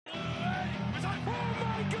Oh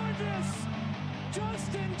my goodness!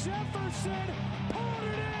 Justin Jefferson pulled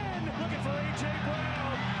it in! Looking for A.J.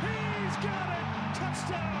 Brown. He's got it!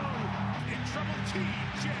 Touchdown! In trouble,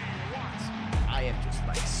 T.J. Watts. I am just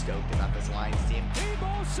like stoked about this Lions team.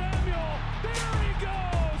 Deebo Samuel, there he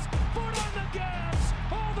goes! Foot on the gas,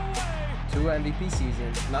 all the way! 2 MVP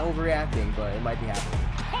seasons. Not overreacting, but it might be happening.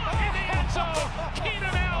 Caught in the end zone, Keenan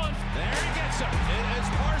Allen. There he gets him. It is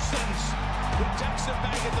Parsons who takes it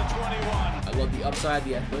back at the 21. I love the upside,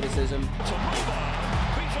 the athleticism. Taruba,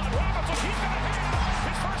 Bijan Robinson, he's got a hand.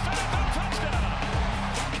 His first NFL touchdown.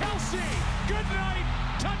 Kelsey, good night,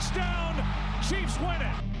 touchdown. Chiefs win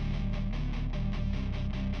it.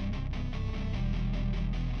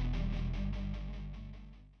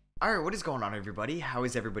 All right, what is going on, everybody? How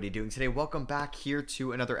is everybody doing today? Welcome back here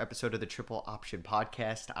to another episode of the Triple Option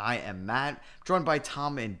Podcast. I am Matt, joined by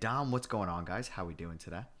Tom and Dom. What's going on, guys? How are we doing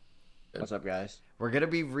today? What's up, guys? We're going to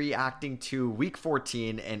be reacting to Week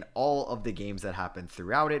 14 and all of the games that happened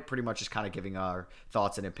throughout it, pretty much just kind of giving our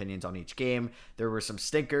thoughts and opinions on each game. There were some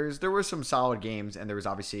stinkers, there were some solid games, and there was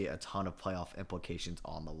obviously a ton of playoff implications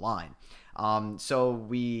on the line. So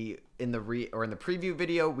we in the preview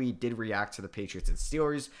video we did react to the Patriots and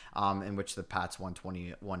Steelers, in which the Pats won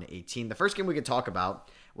 21-18. The first game we could talk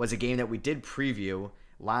about was a game that we did preview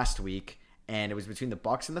last week, and it was between the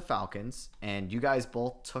Bucs and the Falcons. And you guys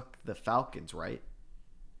both took the Falcons, right?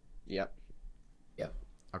 Yep.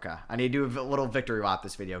 Okay, I need to do a little victory lap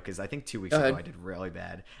this video because I think 2 weeks ago I did really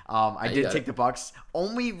bad. I did take the Bucs.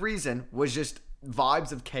 Only reason was just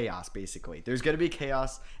vibes of chaos, basically. There's going to be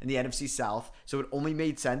chaos in the NFC South, so it only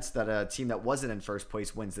made sense that a team that wasn't in first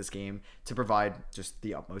place wins this game to provide just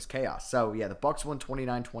the utmost chaos. So, yeah, the Bucs won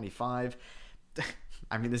 29-25.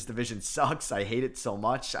 I mean, this division sucks. I hate it so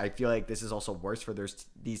much. I feel like this is also worse for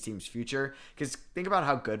these teams' future. Because think about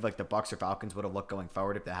how good like the Bucs or Falcons would have looked going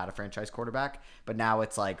forward if they had a franchise quarterback. But now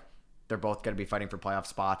it's like they're both going to be fighting for playoff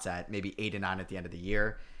spots at maybe 8 and 9 at the end of the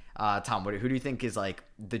year. Tom, who do you think is like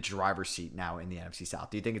the driver's seat now in the NFC South?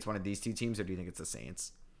 Do you think it's one of these two teams, or do you think it's the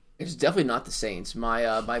Saints? It's definitely not the Saints. My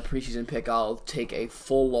preseason pick, I'll take a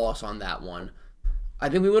full loss on that one. I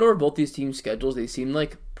think we went over both these teams' schedules. They seem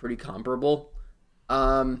like pretty comparable.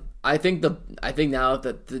 I think now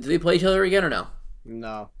that do they play each other again or no?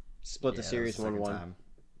 No. Split the series 1-1.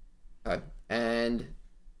 Okay. And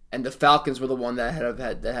the Falcons were the one that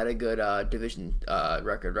had a good division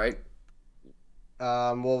record, right?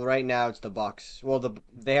 Well, right now it's the Bucs. Well,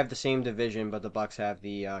 they have the same division, but the Bucs have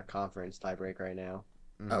the conference tiebreak right now.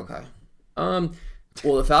 Okay.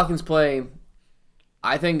 Well, the Falcons play.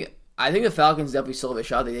 I think the Falcons definitely still have a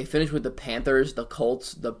shot. They finished with the Panthers, the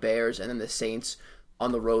Colts, the Bears, and then the Saints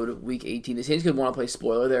on the road week 18. The Saints could want to play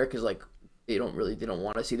spoiler there because like they don't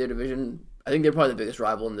want to see their division. I think they're probably the biggest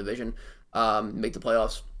rival in the division. Make the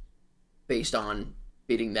playoffs based on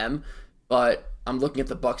beating them. But I'm looking at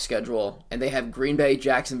the Bucs schedule, and they have Green Bay,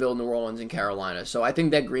 Jacksonville, New Orleans, and Carolina. So I think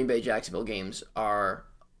that Green Bay, Jacksonville games are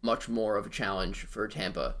much more of a challenge for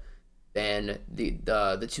Tampa than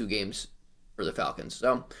the two games for the Falcons.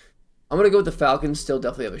 So I'm going to go with the Falcons. Still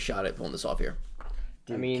definitely have a shot at pulling this off here.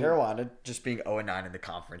 Dude, I mean, Carolina just being 0-9 in the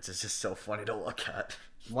conference is just so funny to look at.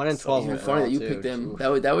 1-12. Even funny that you picked them.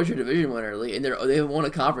 That was your division winner, and they have won a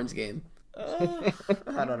conference game.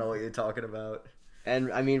 I don't know what you're talking about.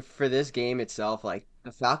 And, I mean, for this game itself, like,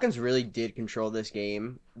 the Falcons really did control this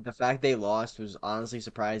game. The fact they lost was honestly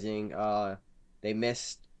surprising. They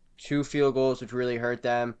missed 2 field goals, which really hurt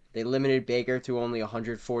them. They limited Baker to only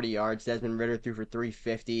 140 yards. Desmond Ridder threw for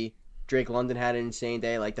 350. Drake London had an insane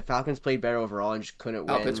day. Like, the Falcons played better overall and just couldn't win.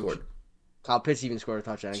 Kyle Pitts scored. Kyle Pitts even scored a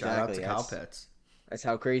touchdown. Shout out to Kyle Pitts. That's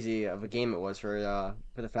how crazy of a game it was for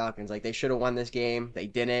the Falcons. Like, they should have won this game. They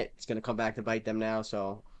didn't. It's going to come back to bite them now.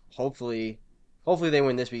 So, hopefully they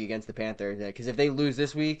win this week against the Panthers. Because if they lose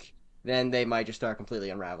this week, then they might just start completely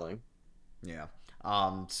unraveling. Yeah.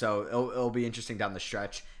 So it'll be interesting down the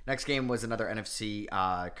stretch. Next game was another NFC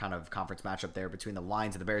kind of conference matchup there between the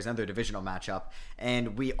Lions and the Bears, another divisional matchup.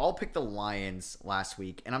 And we all picked the Lions last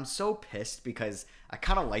week. And I'm so pissed because I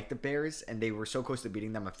kind of like the Bears, and they were so close to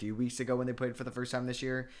beating them a few weeks ago when they played for the first time this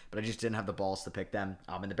year. But I just didn't have the balls to pick them.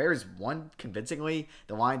 And the Bears won convincingly.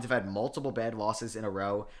 The Lions have had multiple bad losses in a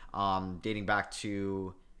row, dating back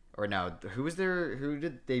to, or no, who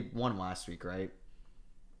did they won last week, right?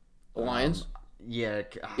 The Lions? Yeah,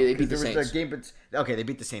 they beat the Saints. They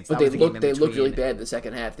beat the Saints. But they looked really bad in the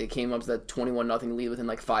second half. They came up to that 21-0 lead within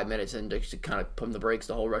like 5 minutes and just kind of put them the brakes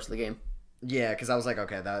the whole rest of the game. Yeah, because I was like,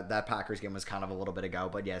 okay, that Packers game was kind of a little bit ago,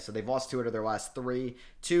 but yeah, so they've lost 2 out of their last 3,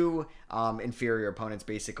 2 inferior opponents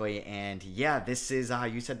basically, and yeah, this is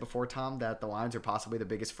you said before, Tom, that the Lions are possibly the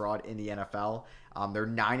biggest fraud in the NFL. They're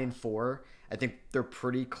 9-4. I think they're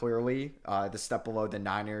pretty clearly the step below the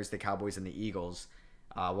Niners, the Cowboys, and the Eagles.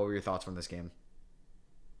 What were your thoughts from this game?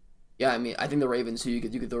 Yeah, I mean, I think the Ravens, so you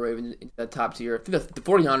could throw the Ravens into that top tier. I think the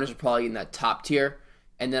 49ers are probably in that top tier.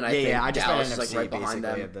 And then I think Dallas is like right behind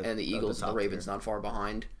them, and the Eagles and the Ravens not far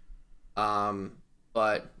behind.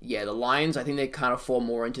 But yeah, the Lions, I think they kind of fall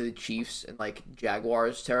more into the Chiefs and like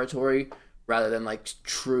Jaguars territory rather than like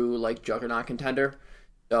true like juggernaut contender.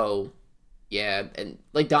 So yeah, and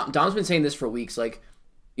like Dom's been saying this for weeks. Like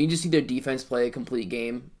you can just see their defense play a complete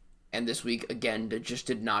game, and this week again they just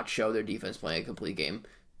did not show their defense playing a complete game.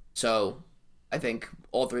 So I think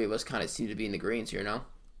all three of us kind of seem to be in the greens here now.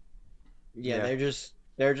 Yeah,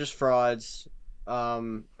 they're just frauds.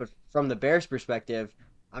 But from the Bears' perspective,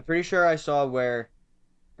 I'm pretty sure I saw where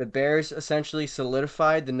the Bears essentially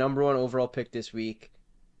solidified the number 1 overall pick this week.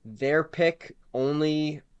 Their pick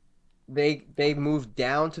only they moved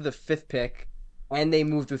down to the 5th pick, and they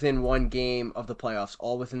moved within 1 game of the playoffs,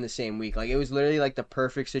 all within the same week. Like it was literally like the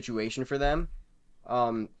perfect situation for them.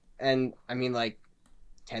 And I mean, like,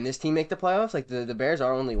 can this team make the playoffs? Like the Bears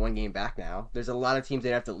are only 1 game back now. There's a lot of teams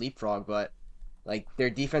they'd have to leapfrog, but like their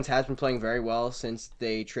defense has been playing very well since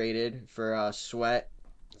they traded for Sweat.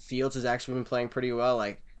 Fields has actually been playing pretty well.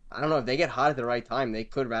 Like I don't know if they get hot at the right time, they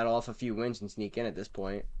could rattle off a few wins and sneak in at this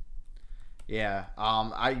point. Yeah,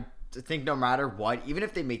 I think no matter what, even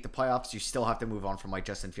if they make the playoffs, you still have to move on from like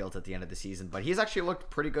Justin Fields at the end of the season. But he's actually looked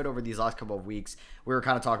pretty good over these last couple of weeks. We were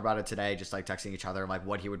kind of talking about it today, just like texting each other, like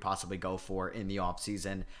what he would possibly go for in the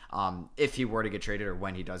offseason if he were to get traded or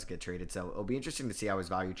when he does get traded. So it'll be interesting to see how his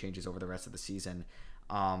value changes over the rest of the season.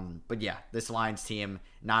 But yeah, this Lions team,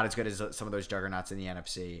 not as good as some of those juggernauts in the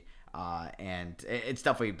NFC. And it's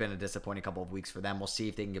definitely been a disappointing couple of weeks for them. We'll see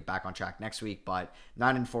if they can get back on track next week, but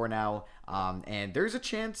 9-4 now. And there's a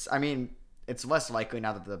chance, I mean, it's less likely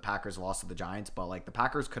now that the Packers lost to the Giants, but like the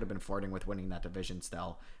Packers could have been flirting with winning that division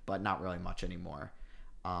still, but not really much anymore.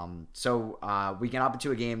 So we can hop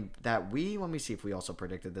into a game that let me see if we also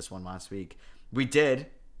predicted this one last week. We did.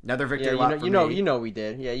 Another victory lap for me. You know we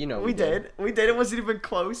did. Yeah, you know we did. We did. It wasn't even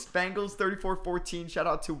close. Bengals 34-14. Shout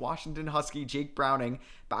out to Washington Husky Jake Browning.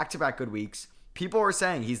 Back-to-back good weeks. People are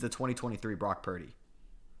saying he's the 2023 Brock Purdy.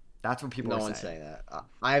 That's what people are saying. No one's saying that.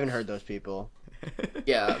 I haven't heard those people.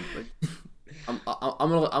 Yeah, but I'm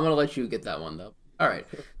gonna let you get that one though. All right.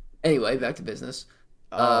 Anyway, back to business.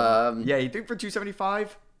 Yeah, he threw for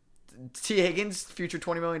 275. T. Higgins, future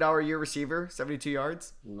 $20 million a year receiver, 72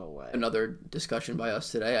 yards. No way. Another discussion by us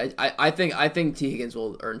today. I think T. Higgins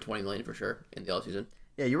will earn $20 million for sure in the offseason.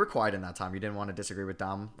 Yeah, you were quiet in that time. You didn't want to disagree with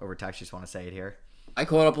Dom over text. You just want to say it here. I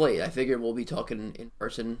caught up late. I figured we'll be talking in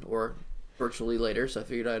person or virtually later, so I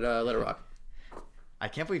figured I'd let it rock. I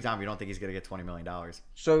can't believe, Dom, you don't think he's going to get $20 million.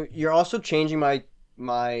 So you're also changing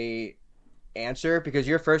my answer because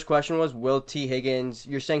your first question was, will T. Higgins,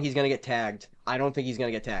 you're saying he's going to get tagged. I don't think he's going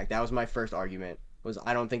to get tagged. That was my first argument, was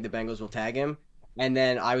I don't think the Bengals will tag him. And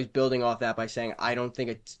then I was building off that by saying I don't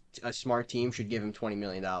think a smart team should give him $20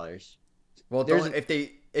 million. Well, if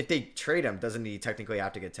they trade him, doesn't he technically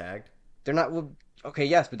have to get tagged? They're not, well, okay,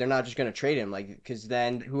 yes, but they're not just going to trade him, like, because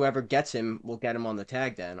then whoever gets him will get him on the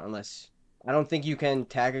tag then, unless... I don't think you can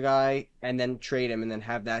tag a guy and then trade him and then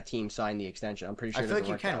have that team sign the extension. I'm pretty sure. I feel like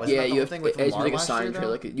you can. Yeah, you have to. It's like a sign trade.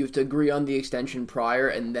 Like you have to agree on the extension prior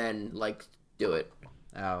and then like do it.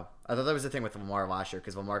 Oh, I thought that was the thing with Lamar last year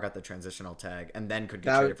because Lamar got the transitional tag and then could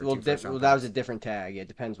get traded for 2 first round picks. That was a different tag. It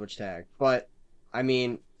depends which tag. But I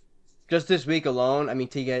mean, just this week alone, I mean,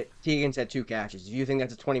 T. Higgins had 2 catches. If you think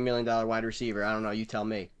that's a $20 million wide receiver, I don't know. You tell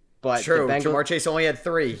me. But true. Jamar Chase only had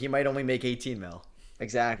 3. He might only make 18 mil.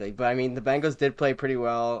 Exactly. But, I mean, the Bengals did play pretty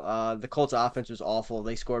well. The Colts' offense was awful.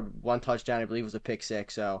 They scored 1 touchdown, I believe it was a pick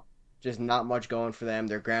 6. So, just not much going for them.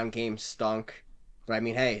 Their ground game stunk. But, I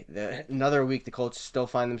mean, hey, another week, the Colts still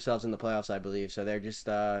find themselves in the playoffs, I believe. So, they're just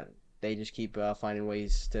they just keep finding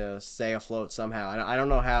ways to stay afloat somehow. I don't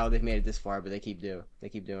know how they've made it this far, but they keep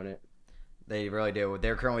doing it. They really do.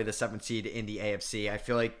 They're currently the 7th seed in the AFC. I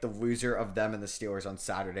feel like the loser of them and the Steelers on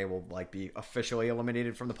Saturday will like be officially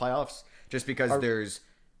eliminated from the playoffs, just because there's.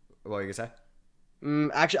 What are you gonna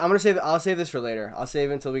say? Actually, I'll save this for later. I'll save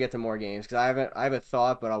it until we get to more games because I have a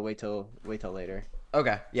thought, but I'll wait till later.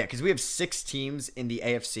 Okay, yeah, because we have 6 teams in the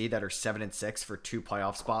AFC that are 7-6 for 2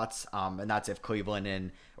 playoff spots, and that's if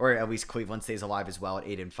Cleveland or at least Cleveland stays alive as well at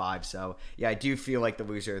 8-5. So yeah, I do feel like the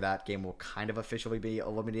loser of that game will kind of officially be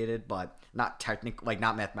eliminated, but not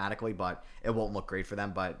not mathematically, but it won't look great for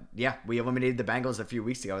them. But yeah, we eliminated the Bengals a few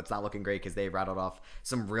weeks ago. It's not looking great because they rattled off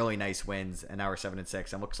some really nice wins, and now we're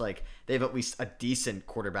 7-6, and looks like they have at least a decent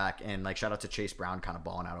quarterback. And like shout out to Chase Brown, kind of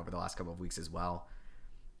balling out over the last couple of weeks as well.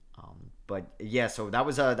 But yeah, so that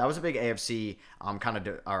was a big AFC kind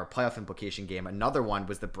of our playoff implication game. Another one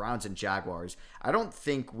was the Browns and Jaguars. I don't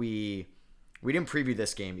think we didn't preview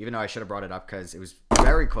this game, even though I should have brought it up because it was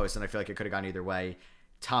very close and I feel like it could have gone either way.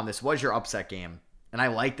 Tom, this was your upset game, and I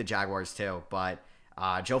like the Jaguars too. But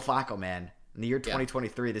Joe Flacco, man, in the year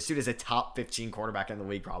 2023, this dude is a top 15 quarterback in the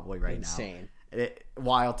league probably right Insane. now.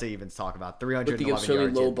 Wild to even talk about. 311 yards.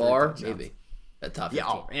 Really low bar, maybe. A top 15.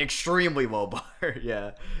 Yeah, an extremely low bar.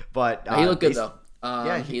 Yeah, but he looked good though.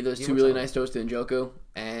 He those he 2 really nice throws to Njoku,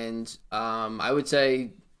 and I would say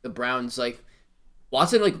the Browns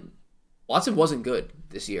Watson wasn't good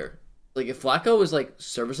this year. Like if Flacco was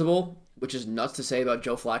serviceable, which is nuts to say about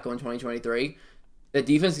Joe Flacco in 2023, the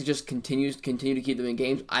defense just continue to keep them in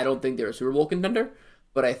games. I don't think they're a Super Bowl contender,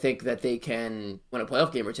 but I think that they can win a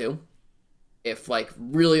playoff game or two if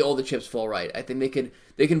really all the chips fall right. I think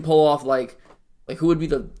they can pull off who would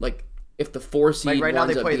be if the 4 seed right now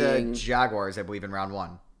they play being, the Jaguars, I believe, in round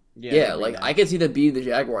 1. Yeah, I could see them beating the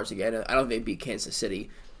Jaguars again. I don't think they'd beat Kansas City,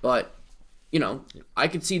 but I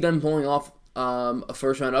could see them pulling off a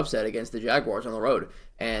first round upset against the Jaguars on the road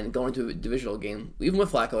and going to a divisional game. Even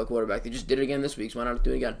with Flacco at quarterback, they just did it again this week, so why not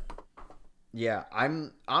do it again? Yeah,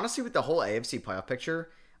 I'm honestly with the whole AFC playoff picture.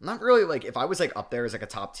 I'm not really if I was up there as a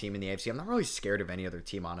top team in the AFC, I'm not really scared of any other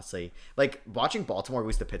team, honestly. Watching Baltimore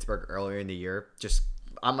lose to Pittsburgh earlier in the year,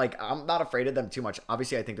 I'm not afraid of them too much.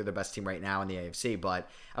 Obviously, I think they're the best team right now in the AFC, but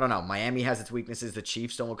I don't know. Miami has its weaknesses. The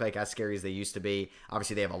Chiefs don't look as scary as they used to be.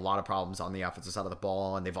 Obviously, they have a lot of problems on the offensive side of the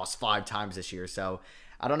ball, and they've lost 5 times this year. So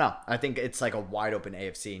I don't know. I think it's a wide open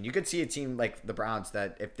AFC, and you could see a team like the Browns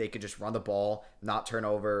that if they could just run the ball, not turn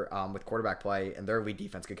over with quarterback play, and their elite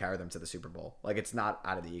defense could carry them to the Super Bowl. It's not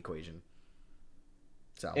out of the equation.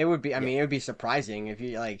 So it would be. I mean, it would be surprising if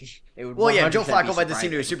you it would. Well, yeah, Joe Flacco led this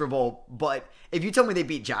team to a Super Bowl, but if you tell me they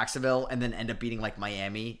beat Jacksonville and then end up beating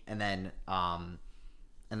Miami and then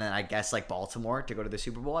I guess Baltimore to go to the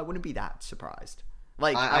Super Bowl, I wouldn't be that surprised.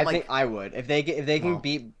 I think I would if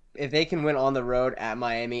they can win on the road at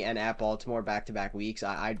Miami and at Baltimore back-to-back weeks.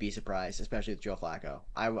 I'd be surprised, especially with Joe Flacco.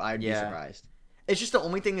 I'd be surprised. It's just the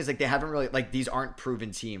only thing is they haven't really these aren't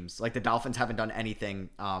proven teams. The Dolphins haven't done anything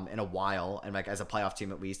in a while, and as a playoff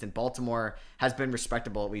team at least. And Baltimore has been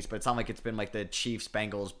respectable at least, but it's not it's been the Chiefs,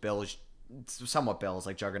 Bengals, Bills, somewhat Bills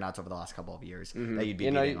juggernauts over the last couple of years that you'd be.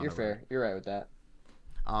 You're fair. You're right with that.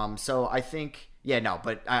 So I think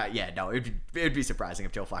it'd be surprising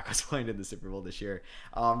if Joe Flacco's playing in the Super Bowl this year.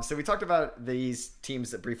 So we talked about these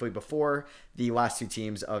teams briefly before. The last 2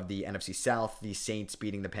 teams of the NFC South, the Saints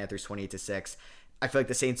beating the Panthers 28-6. I feel like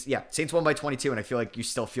the Saints won by 22, and I feel like you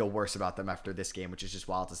still feel worse about them after this game, which is just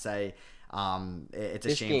wild to say. It's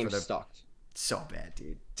a shame for the sucked. So bad,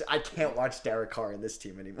 dude. I can't watch Derek Carr in this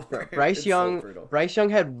team anymore. Bryce Young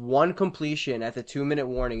had 1 completion at the 2-minute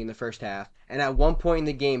warning in the first half, and at one point in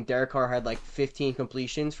the game, Derek Carr had 15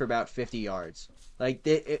 completions for about 50 yards.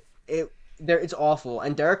 It's awful.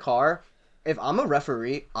 And Derek Carr, if I'm a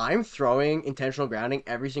referee, I'm throwing intentional grounding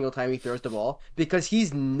every single time he throws the ball because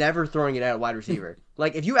he's never throwing it at a wide receiver.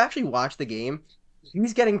 If you actually watch the game,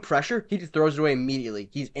 he's getting pressure, he just throws it away immediately.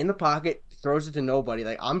 He's in the pocket, throws it to nobody.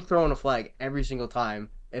 I'm throwing a flag every single time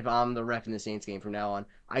if I'm the ref in the Saints game from now on.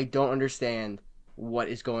 I don't understand what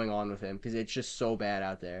is going on with him because it's just so bad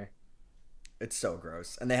out there. It's so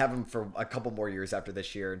gross. And they have him for a couple more years after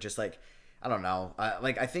this year. Just I don't know.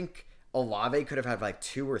 I think Olave could have had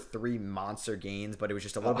 2 or 3 monster gains, but it was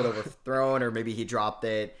just a little bit overthrown, or maybe he dropped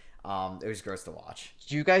it. It was gross to watch.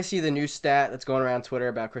 Did you guys see the new stat that's going around Twitter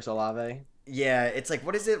about Chris Olave? Yeah, it's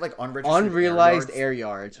what is it? Unrealized air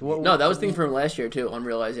yards. No, that was the thing from last year too.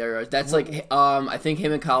 Unrealized air yards. That's I think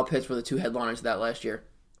him and Kyle Pitts were the 2 headliners of that last year.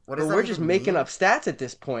 We're just making up stats at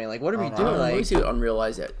this point. What are we doing? Let me see what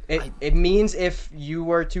unrealized it. It means if you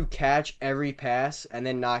were to catch every pass and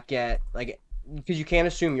then not get because you can't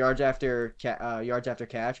assume yards after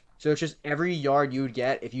catch. So it's just every yard you would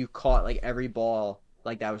get if you caught every ball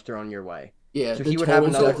that was thrown your way. Yeah, so he would have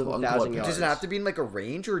another 1,000 yards. Does it have to be in a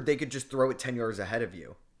range, or they could just throw it 10 yards ahead of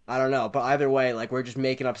you? I don't know, but either way, we're just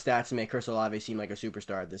making up stats to make Chris Olave seem like a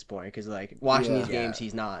superstar at this point. Because watching these games,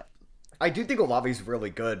 he's not. I do think Olave's really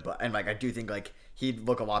good, but I do think he'd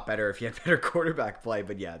look a lot better if he had better quarterback play.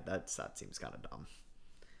 But yeah, that seems kind of dumb.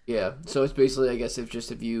 Yeah, so it's basically, I guess,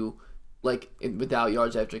 if you, like, without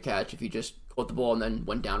yards after catch, if you just caught the ball and then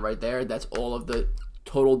went down right there, that's all of the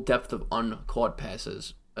total depth of uncaught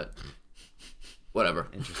passes. But whatever.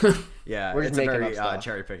 Interesting. Yeah, We're it's just a making very up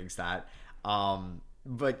cherry picking stat.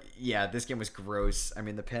 But yeah, this game was gross. I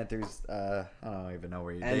mean, the Panthers. I don't even know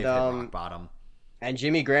where they've hit rock bottom. And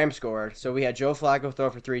Jimmy Graham scored. So we had Joe Flacco throw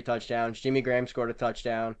for 3 touchdowns. Jimmy Graham scored a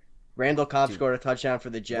touchdown. Randall Cobb scored a touchdown for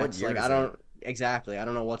the Jets. What year Like is I don't exactly. I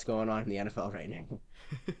don't know what's going on in the NFL right now.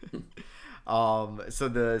 So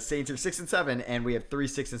the Saints are 6-7, and we have 3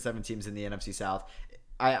 6-7 teams in the NFC South.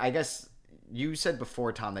 I guess you said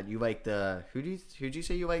before, Tom, that you like who'd you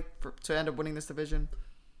say you like to end up winning this division?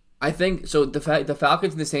 I think so. The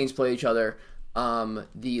Falcons and the Saints play each other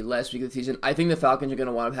the last week of the season. I think the Falcons are going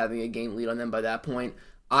to wind up having a game lead on them by that point.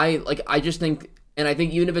 I just think, and I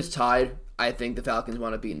think even if it's tied, I think the Falcons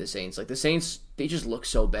want to beat the Saints. Like the Saints, they just look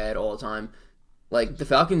so bad all the time. Like the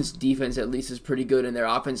Falcons' defense at least is pretty good, and their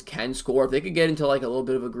offense can score. If they could get into like a little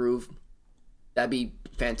bit of a groove, that'd be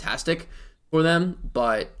fantastic for them.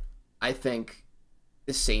 But I think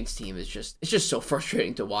the Saints team is it's just so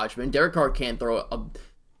frustrating to watch. Man, Derek Carr can't throw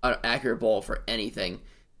an accurate ball for anything.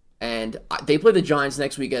 And they play the Giants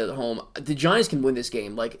next week at home. The Giants can win this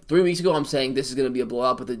game. Like 3 weeks ago, I'm saying this is going to be a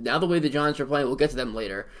blowout, but now the way the Giants are playing, we'll get to them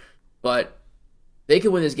later. But they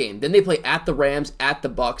can win this game. Then they play at the Rams, at the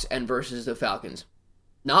Bucks, and versus the Falcons.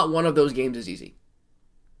 Not one of those games is easy.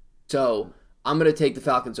 So I'm going to take the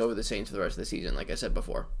Falcons over the Saints for the rest of the season, like I said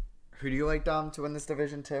before. Who do you like, Dom, to win this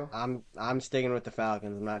division too? I'm sticking with the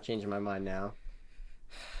Falcons. I'm not changing my mind now.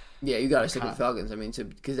 Yeah, you got to stick with the Falcons. I mean,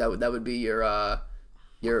 because that would be your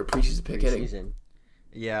preseason pick hitting.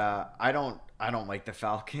 Yeah, I don't like the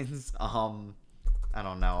Falcons. I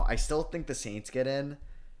don't know. I still think the Saints get in,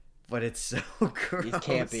 but it's so gross. It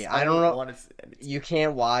can't be. I don't know. You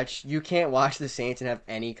can't watch the Saints and have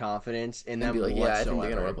any confidence in them. And be like, whatsoever. I think they're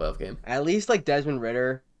gonna win a playoff game. At least like Desmond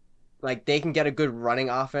Ridder, like they can get a good running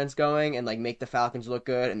offense going and like make the Falcons look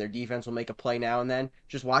good, and their defense will make a play now and then.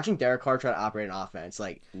 Just watching Derek Carr try to operate an offense,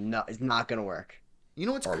 like no, it's not gonna work. You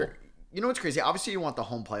know what's crazy? Obviously, you want the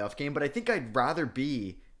home playoff game, but I think I'd rather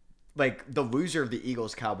be like the loser of the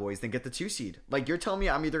Eagles Cowboys than get the 2 seed. Like you're telling me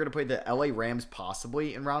I'm either gonna play the LA Rams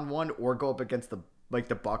possibly in round 1 or go up against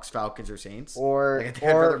the Bucks, Falcons, or Saints. Or I think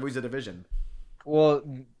I'd rather lose a division. Well,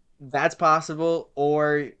 that's possible.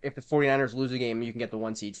 Or if the 49ers lose a game, you can get the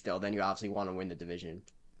 1 seed still. Then you obviously want to win the division.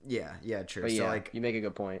 Yeah, true. But so yeah, you make a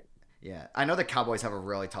good point. Yeah, I know the Cowboys have a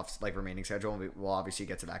really tough remaining schedule, and we'll obviously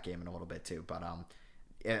get to that game in a little bit too. But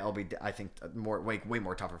it'll be, I think, way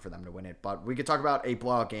more tougher for them to win it. But we could talk about a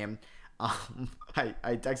blowout game. I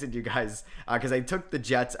texted you guys because I took the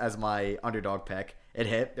Jets as my underdog pick. It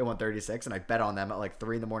hit. It won 36, and I bet on them at like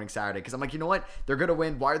 3 a.m. Saturday because I'm like, you know what? They're gonna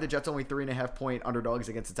win. Why are the Jets only 3.5 point underdogs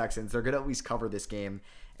against the Texans? They're gonna at least cover this game,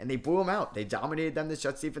 and they blew them out. They dominated them. This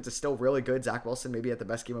Jets defense is still really good. Zach Wilson maybe at the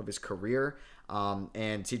best game of his career.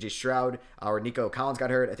 And C.J. Stroud or Nico Collins got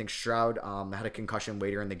hurt. I think Stroud had a concussion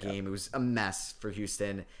later in the game. It was a mess for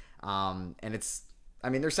Houston. And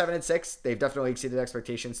they're 7-6. They've definitely exceeded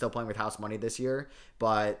expectations. Still playing with house money this year,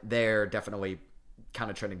 but they're definitely kind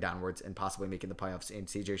of trending downwards and possibly making the playoffs in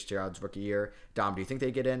C.J. Stroud's rookie year. Dom, do you think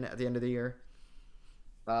they get in at the end of the year?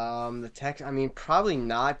 Probably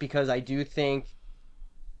not, because I do think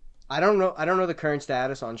I don't know the current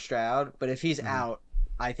status on Stroud, but if he's out,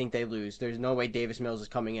 I think they lose. There's no way Davis Mills is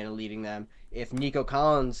coming in and leading them. If Nico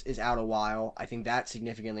Collins is out a while, I think that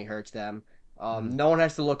significantly hurts them. No one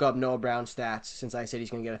has to look up Noah Brown's stats since I said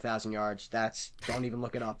he's going to get 1,000 yards. Don't even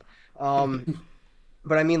look it up.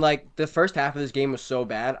 But I mean, like, the first half of this game was so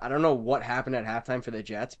bad. I don't know what happened at halftime for the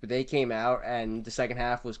Jets, but they came out and the second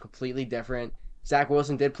half was completely different. Zach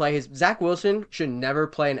Wilson did play Zach Wilson should never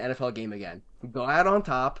play an NFL game again. Go out on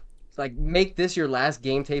top. Like, make this your last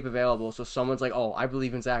game tape available so someone's like, oh, I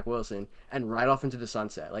believe in Zach Wilson, and ride off into the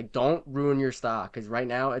sunset. Like, don't ruin your stock, because right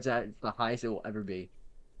now it's at the highest it will ever be.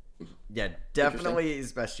 Yeah, definitely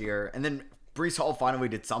his best year. And then Breece Hall finally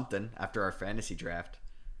did something after our fantasy draft.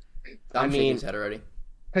 I'm shaking his head already.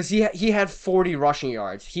 Because he had 40 rushing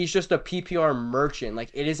yards. He's just a PPR merchant.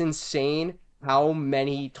 Like, it is insane how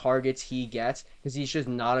many targets he gets, because he's just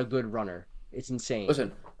not a good runner. It's insane.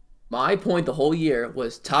 Listen, my point the whole year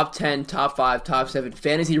was top 10, top 5, top 7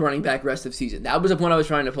 fantasy running back rest of season. That was the point I was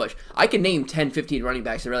trying to push. I can name 10, 15 running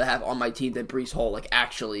backs I'd rather have on my team than Breece Hall,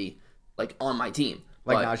 actually on my team.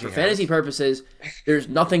 But for fantasy purposes, there's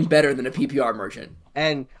nothing better than a PPR merchant.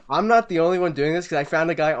 And I'm not the only one doing this, because I found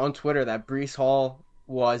a guy on Twitter that Breece Hall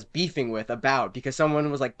was beefing with because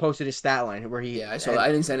someone was posted his stat line where he. Yeah, I saw that. I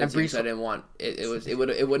didn't send it to you because I didn't want it.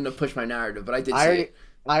 It wouldn't have pushed my narrative, but I did see it.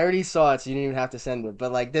 I already saw it, so you didn't even have to send it.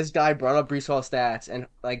 But like this guy brought up Brees Hall stats, and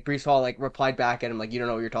like Brees Hall like replied back at him like, "You don't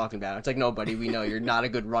know what you're talking about." It's like, "No, buddy, we know you're not a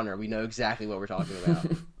good runner. We know exactly what we're talking about."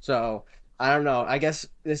 So I don't know. I guess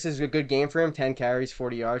this is a good game for him. 10 carries,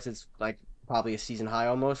 40 yards. It's like probably a season high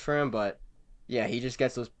almost for him. But yeah, he just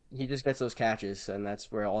gets those catches, and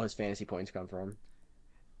that's where all his fantasy points come from.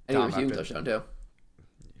 And he Dom, was a after, touchdown too.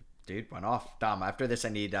 dude, went off. Dom, after this, I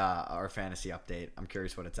need our fantasy update. I'm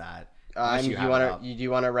curious what it's at. Do You you have it want up. to? Do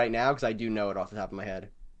you want to right now? Because I do know it off the top of my head.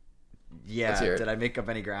 Yeah, Let's hear it. did I make up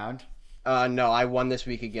any ground? No, I won this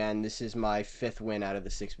week again. This is my 5th win out of the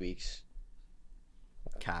 6 weeks.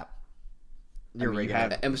 Cap. I You're mean, you rigging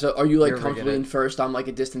have- it. And so, are you like You're rigging comfortably it. in first? I'm like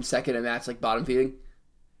a distant second, and Matt's like bottom feeding.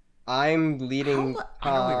 I'm leading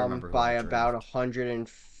I don't even remember who by I drew. about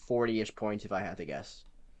 140-ish points if I had to guess.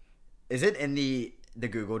 Is it in the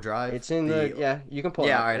Google Drive? It's in the you can pull it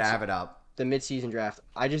Yeah, up. all right, I It's have it up. the mid-season draft.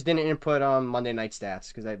 I just didn't input Monday night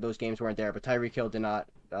stats because those games weren't there. But Tyreek Hill did not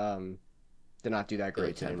do that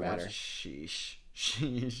great. So it 10 didn't matter.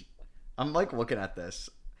 Sheesh. I'm like looking at this.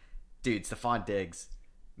 Dude, Stephon Diggs.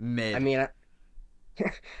 Mid. I mean,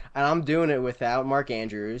 and I'm doing it without Mark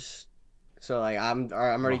Andrews, so like I'm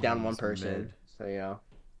already down one Mahomes person. mid. So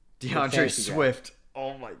DeAndre fantasy draft. Swift.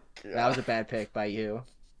 Oh my god. that was a bad pick by you.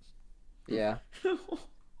 Yeah.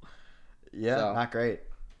 Yeah, So- not great.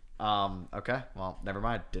 Okay, well, never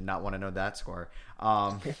mind. Did not want to know that score.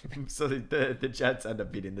 So the Jets end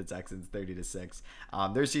up beating the Texans 30-6.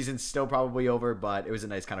 Their season's still probably over, but it was a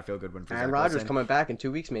nice kind of feel good win for Aaron Zach Rodgers Wilson. coming back in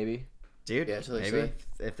 2 weeks maybe. Dude, Yeah, that's what they maybe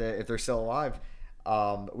say. if they're still alive.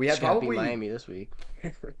 We had Just gotta beat probably Miami this week.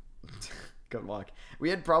 good luck.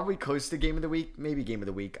 We had probably close to game of the week, maybe game of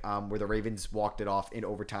the week, where the Ravens walked it off in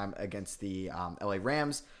overtime against the LA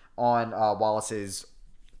Rams on Wallace's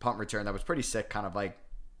punt return. That was pretty sick, kind of like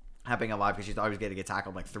happening alive because you thought he was going to get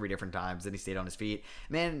tackled like 3 different times. Then he stayed on his feet.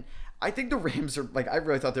 Man, I think the Rams are like, I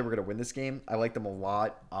really thought they were going to win this game. I like them a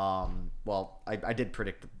lot. Well, I did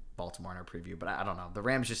predict Baltimore in our preview, but I don't know. The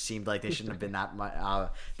Rams just seemed like they shouldn't have been that much.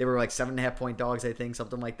 They were like 7.5-point dogs, I think,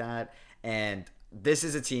 something like that. And this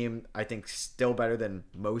is a team I think still better than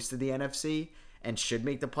most of the NFC and should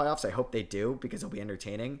make the playoffs. I hope they do because it'll be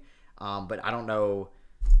entertaining. But I don't know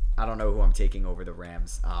who I'm taking over the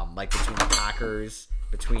Rams. Like between the Packers,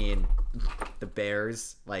 between the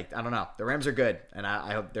Bears, like I don't know. The Rams are good, and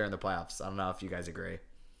I hope they're in the playoffs. I don't know if you guys agree.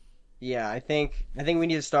 Yeah, I think we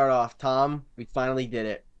need to start off. Tom, we finally did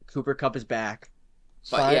it. Cooper Kupp is back.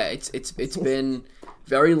 But yeah, it's been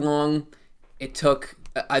very long. It took.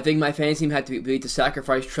 I think my fantasy team had to be to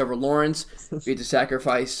sacrifice Trevor Lawrence. We had to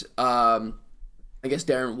sacrifice, I guess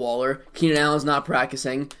Darren Waller. Keenan Allen's not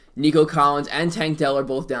practicing. Nico Collins and Tank Dell are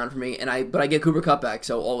both down for me, but I get Cooper Kupp back,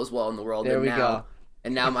 so all is well in the world. There and we now, go.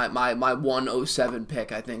 And now my 107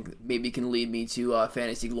 pick, I think, maybe can lead me to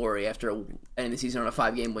fantasy glory after ending the season on a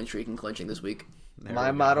 5-game win streak and clinching this week.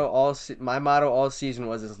 My motto all season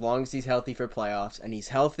was as long as he's healthy for playoffs, and he's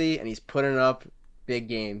healthy and he's putting up big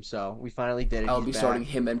games. So we finally did it. I'll He's be back. starting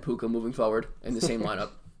him and Puka moving forward in the same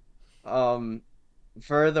lineup.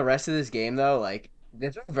 For the rest of this game though, like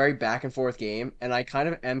this was a very back and forth game, and I kind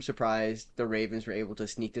of am surprised the Ravens were able to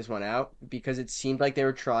sneak this one out because it seemed like they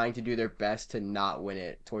were trying to do their best to not win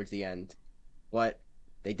it towards the end. But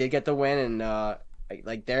they did get the win, and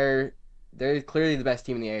like they're clearly the best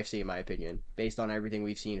team in the AFC in my opinion, based on everything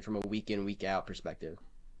we've seen from a week in, week out perspective.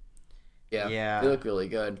 Yeah, they look really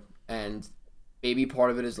good, and maybe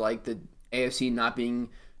part of it is like the AFC not being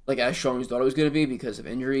like as strong as we thought it was going to be because of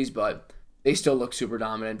injuries, but they still look super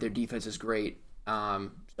dominant. Their defense is great.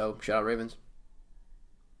 So shout out Ravens.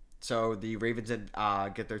 So the Ravens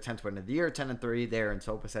get their 10th win of the year, 10-3. They're in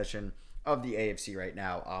sole possession of the AFC right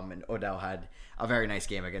now. And Odell had a very nice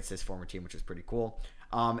game against his former team, which was pretty cool.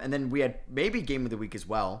 And then we had maybe game of the week as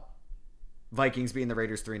well. Vikings beating the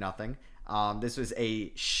Raiders 3-0. This was a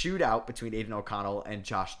shootout between Aiden O'Connell and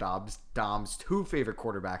Josh Dobbs, Dom's 2 favorite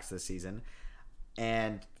quarterbacks this season.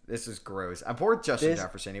 And this is gross. I'm poor Justin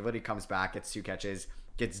Jefferson. He literally comes back, gets 2 catches,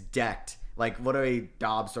 gets decked. Like, literally,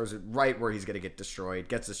 Dobbs throws it right where he's going to get destroyed,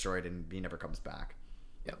 gets destroyed, and he never comes back.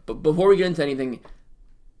 Yeah, but before we get into anything,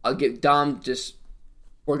 I'll give Dom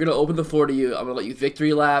we're going to open the floor to you. I'm going to let you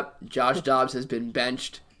victory lap. Josh Dobbs has been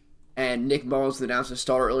benched, and Nick Mullins announced a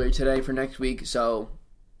starter earlier today for next week, so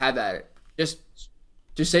have at it.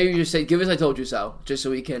 Just say, give us I told you so, just so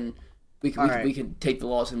we can take the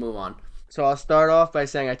loss and move on. So I'll start off by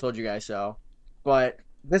saying I told you guys so, but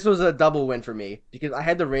this was a double win for me because I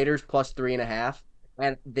had the Raiders plus 3.5,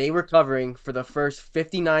 and they were covering for the first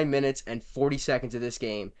 59 minutes and 40 seconds of this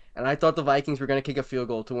game, and I thought the Vikings were going to kick a field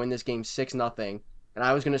goal to win this game 6-0, and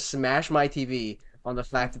I was going to smash my TV on the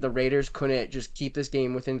fact that the Raiders couldn't just keep this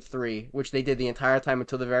game within 3, which they did the entire time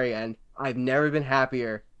until the very end. I've never been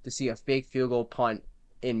happier to see a fake field goal punt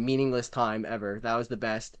in meaningless time ever. That was the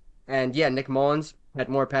best. And yeah, Nick Mullins had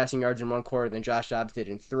more passing yards in 1 quarter than Josh Dobbs did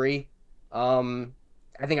in 3.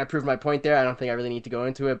 I think I proved my point there. I don't think I really need to go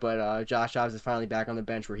into it, but Josh Dobbs is finally back on the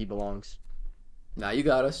bench where he belongs. Now you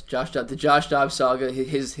got us. The Josh Dobbs saga,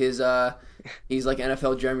 he's like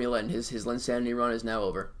NFL Jeremy Lin. His Linsanity run is now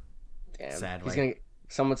over. Damn. Sadly.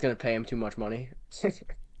 Someone's gonna pay him too much money.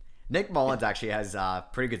 Nick Mullins actually has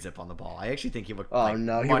pretty good zip on the ball. I actually think he looked. Oh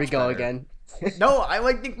no, here we go again. No, I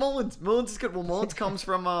like Nick Mullins. Mullins is good. Well, Mullins comes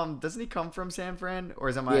from doesn't he come from San Fran, or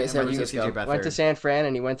is that my? Yeah, San Francisco. Went to San Fran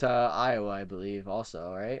and he went to Iowa, I believe,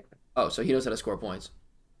 also, right? Oh, so he knows how to score points.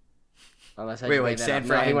 Unless wait, San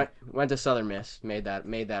Fran. No, he went to Southern Miss. Made that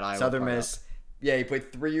Iowa. Southern Miss. Yeah, he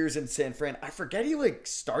played 3 years in San Fran. I forget he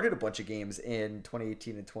started a bunch of games in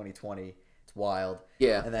 2018 and 2020. It's wild.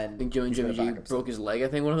 Yeah, and then I think Jimmy G broke his leg. I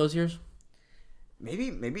think one of those years.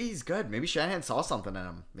 Maybe he's good. Maybe Shanahan saw something in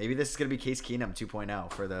him. Maybe this is gonna be Case Keenum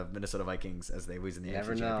 2.0 for the Minnesota Vikings as they lose in the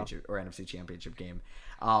NFC Championship game.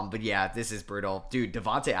 But yeah, this is brutal, dude.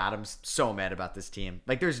 Devontae Adams so mad about this team.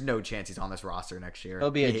 Like, there's no chance he's on this roster next year.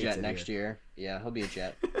 He'll be a Jet next year. Yeah, he'll be a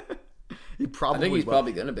Jet. I think he's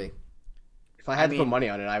probably gonna be. If I had to put money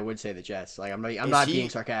on it, I would say the Jets. Like, I'm not being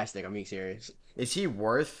sarcastic. I'm being serious. Is he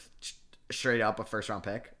worth straight up a first round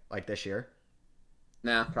pick like this year?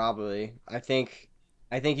 Nah, probably. I think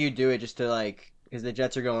you do it just to because the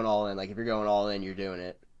Jets are going all in. Like, if you're going all in, you're doing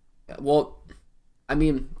it. Yeah, well, I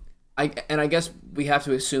mean, I guess we have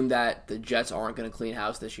to assume that the Jets aren't going to clean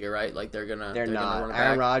house this year, right? Like, they're not. Gonna run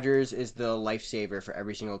Aaron Rodgers is the lifesaver for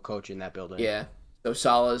every single coach in that building. Yeah. So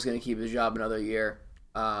Saleh is going to keep his job another year.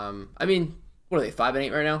 I mean, what are they,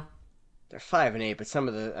 5-8 right now? They're 5-8, but some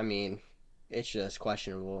of it's just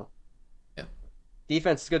questionable. Yeah.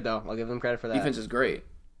 Defense is good though. I'll give them credit for that. Defense is great.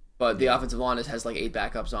 But the offensive line has 8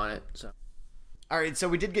 backups on it. So, all right. So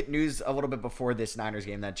we did get news a little bit before this Niners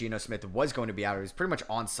game that Geno Smith was going to be out. It was pretty much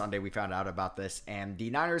on Sunday we found out about this, and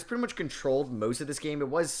the Niners pretty much controlled most of this game. It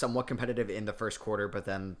was somewhat competitive in the first quarter, but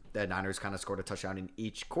then the Niners kind of scored a touchdown in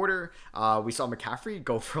each quarter. We saw McCaffrey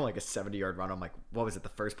go for a 70-yard run on what was it, the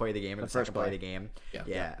first play of the game or the second play of the game?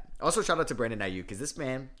 Yeah. Also, shout out to Brandon Ayuk, because this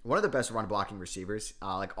man, one of the best run blocking receivers.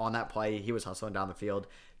 On that play, he was hustling down the field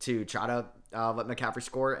to try to let McCaffrey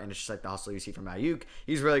score, and it's just the hustle you see from Ayuk.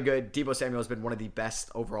 He's really good. Deebo Samuel has been one of the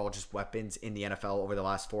best overall just weapons in the NFL over the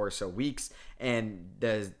last 4 or so weeks, and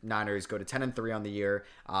the Niners go to 10-3 on the year.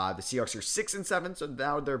 The Seahawks are 6-7, so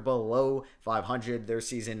now they're below 500. Their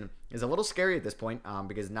season is a little scary at this point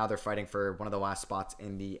because now they're fighting for one of the last spots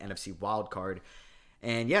in the NFC wild card.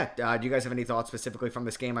 And yeah, do you guys have any thoughts specifically from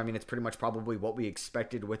this game? I mean, it's pretty much probably what we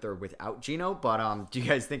expected with or without Geno, but do you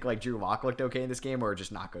guys think Drew Lock looked okay in this game, or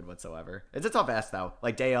just not good whatsoever? It's a tough ask though.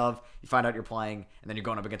 Day of, you find out you're playing, and then you're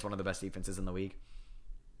going up against one of the best defenses in the league.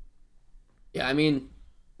 Yeah, I mean,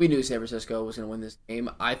 we knew San Francisco was going to win this game.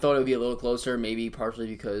 I thought it would be a little closer, maybe partially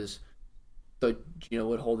because Geno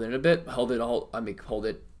would hold it a bit, hold it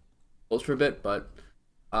close for a bit, but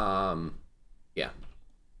yeah.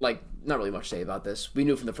 Not really much to say about this. We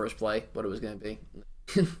knew from the first play what it was going to be.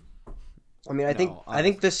 I mean, I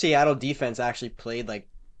think the Seattle defense actually played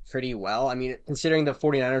pretty well. I mean, considering the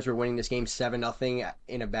 49ers were winning this game 7-0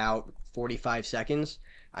 in about 45 seconds,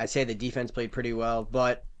 I'd say the defense played pretty well.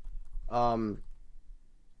 But I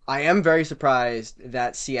am very surprised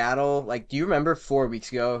that Seattle, do you remember 4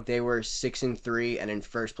 weeks ago they were 6-3 and in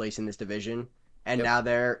first place in this division, and now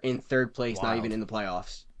they're in third place, not even in the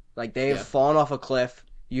playoffs. They've fallen off a cliff.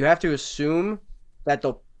 You have to assume that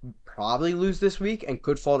they'll probably lose this week and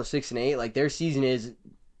could fall to 6-8. Their season is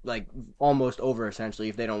almost over essentially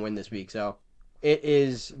if they don't win this week. So it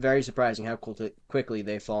is very surprising how quickly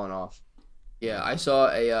they've fallen off. Yeah, I saw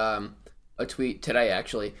a tweet today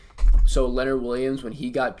actually. So Leonard Williams, when he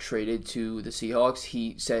got traded to the Seahawks,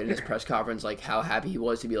 he said in his press conference how happy he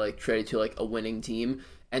was to be traded to a winning team.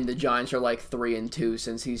 And the Giants are 3-2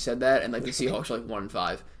 since he said that, and the Seahawks are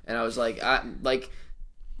 1-5. And I was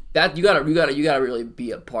that you gotta really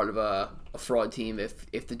be a part of a fraud team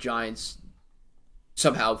if the Giants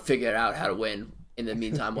somehow figure out how to win in the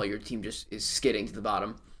meantime while your team just is skidding to the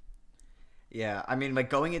bottom. Yeah, I mean,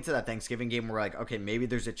 going into that Thanksgiving game, we're okay, maybe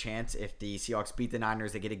there's a chance if the Seahawks beat the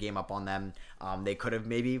Niners, they get a game up on them. They could have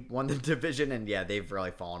maybe won the division, and yeah, they've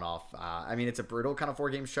really fallen off. I mean, it's a brutal kind of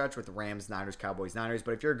 4-game stretch with the Rams, Niners, Cowboys, Niners,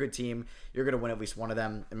 but if you're a good team, you're going to win at least one of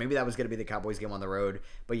them, and maybe that was going to be the Cowboys game on the road.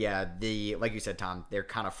 But yeah, like you said, Tom, they're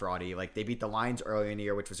kind of fraudy. They beat the Lions earlier in the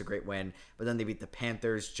year, which was a great win, but then they beat the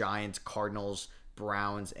Panthers, Giants, Cardinals,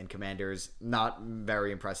 Browns, and Commanders. Not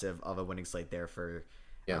very impressive of a winning slate there for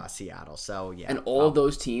Seattle. So, yeah. And all of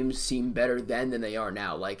those teams seem better then than they are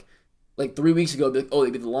now. Like 3 weeks ago, they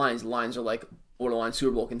beat the Lions. The Lions are like borderline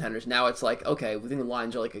Super Bowl contenders. Now it's like, okay, we think the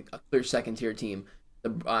Lions are like a clear second-tier team.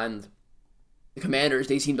 And the Commanders,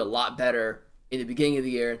 they seemed a lot better in the beginning of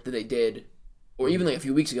the year than they did, or even like a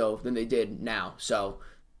few weeks ago than they did now. So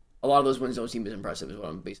a lot of those wins don't seem as impressive is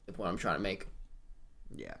basically the point I'm trying to make.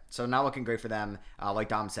 Yeah, so not looking great for them. Like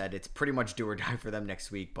Dom said, it's pretty much do or die for them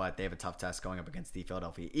next week, but they have a tough test going up against the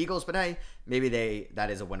Philadelphia Eagles. But hey, maybe that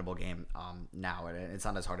is a winnable game now. It's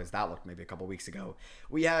not as hard as that looked maybe a couple weeks ago.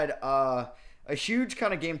 We had a huge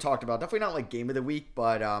kind of game talked about. Definitely not like game of the week,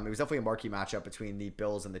 but it was definitely a marquee matchup between the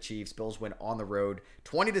Bills and the Chiefs. Bills went on the road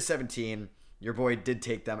 20-17. Your boy did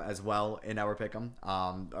take them as well in our pick'em,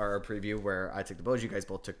 our preview where I took the Bills. You guys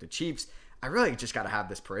both took the Chiefs. I really just got to have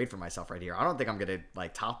this parade for myself right here. I don't think I'm going to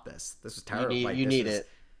like top this. This was terrible. You need it.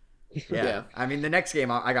 Yeah. I mean, the next game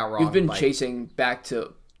I got wrong. You've been chasing back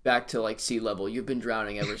to like sea level. You've been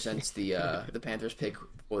drowning ever since the Panthers pick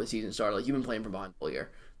before the season started. Like you've been playing from behind all year.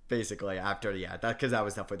 Basically, after because that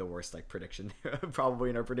was definitely the worst like prediction probably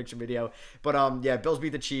in our prediction video. But Bills beat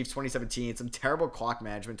the Chiefs 2017. Some terrible clock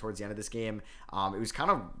management towards the end of this game. It was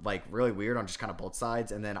kind of like really weird on just kind of both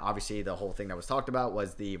sides. And then obviously the whole thing that was talked about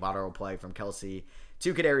was the lateral play from Kelsey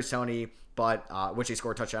to Kadarius Toney, but which he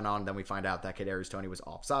scored a touchdown on. Then we find out that Kadarius Toney was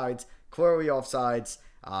offsides, clearly offsides.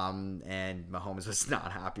 And Mahomes was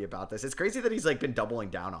not happy about this. It's crazy that he's like been doubling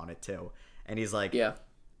down on it too. And he's like,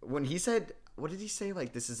 when he said, what did he say?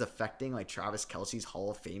 Like, this is affecting like Travis Kelce's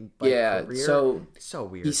Hall of Fame career? So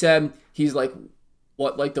weird. He said he's like,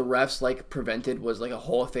 what like the refs like prevented was like a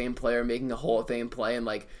Hall of Fame player making a Hall of Fame play, and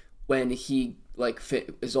like when he like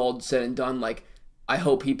is all said and done, like I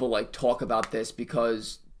hope people like talk about this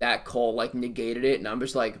because that call like negated it, and I'm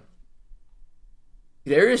just like,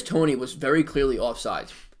 Kadarius Toney was very clearly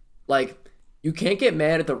offsides. Like, you can't get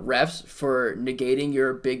mad at the refs for negating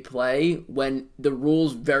your big play when the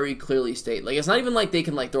rules very clearly state. Like, it's not even like they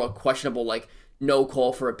can like throw a questionable like no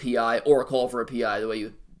call for a PI or a call for a PI the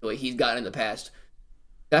way he's gotten in the past.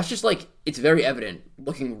 That's just like it's very evident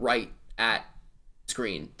looking right at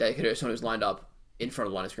screen that Kadarius Toney was lined up in front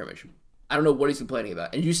of the line of scrimmage. I don't know what he's complaining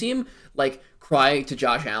about. And you see him like cry to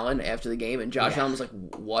Josh Allen after the game, and Josh Allen was like,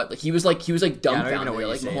 "What?" Like he was dumbfounded.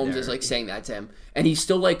 Like Mahomes is like saying that to him, and he's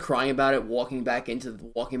still like crying about it, walking back into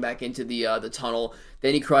the tunnel.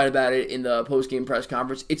 Then he cried about it in the post game press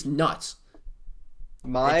conference. It's nuts.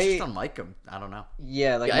 I just don't like him. I don't know.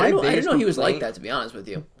 Yeah, like I didn't know he was like that. To be honest with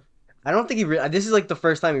you, I don't think he. This is like the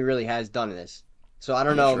first time he really has done this. So I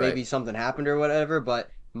don't know. Maybe something happened or whatever. But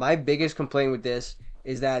my biggest complaint with this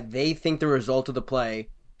is that they think the result of the play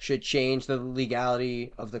should change the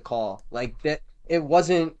legality of the call. Like that, it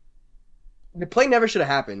wasn't. The play never should have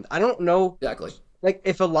happened. I don't know exactly. Like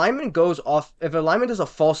if a lineman does a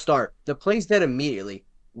false start, the play's dead immediately.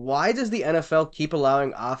 Why does the NFL keep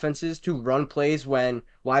allowing offenses to run plays when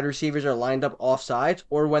wide receivers are lined up offsides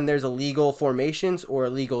or when there's illegal formations or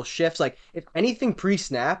illegal shifts? Like if anything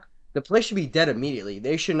pre-snap, the play should be dead immediately.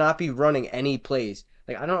 They should not be running any plays.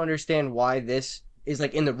 Like I don't understand why this is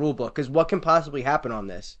like in the rule book, because what can possibly happen on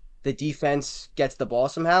this? The defense gets the ball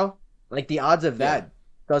somehow? Like the odds of that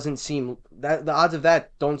don't seem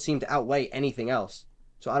to outweigh anything else.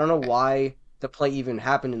 So I don't know why the play even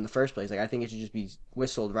happened in the first place. Like I think it should just be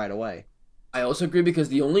whistled right away. I also agree because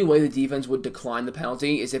the only way the defense would decline the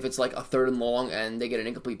penalty is if it's like a 3rd and long and they get an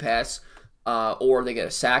incomplete pass, or they get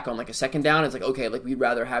a sack on like a 2nd down. It's like, okay, like we'd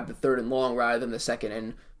rather have the 3rd and long rather than the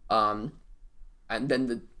 2nd and then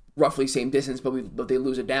the roughly same distance, but they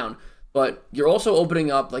lose it down. But you're also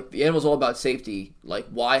opening up, like, the animal's all about safety. Like,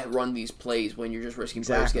 why run these plays when you're just risking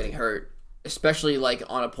players getting hurt? Especially, like,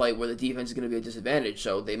 on a play where the defense is going to be a disadvantage,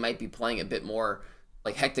 so they might be playing a bit more,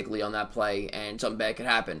 like, hectically on that play, and something bad could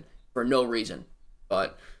happen for no reason.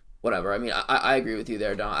 But, whatever. I mean, I agree with you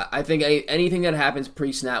there, Don. I think anything that happens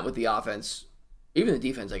pre-snap with the offense, even the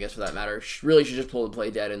defense, I guess, for that matter, really should just pull the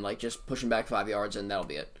play dead and, like, just push them back 5 yards, and that'll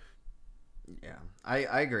be it. Yeah,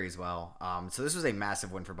 I agree as well. So this was a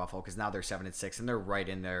massive win for Buffalo because now they're 7-6 and they're right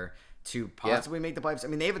in there to possibly make the playoffs. I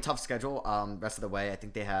mean, they have a tough schedule rest of the way. I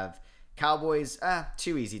think they have Cowboys,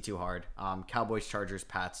 too easy, too hard. Cowboys, Chargers,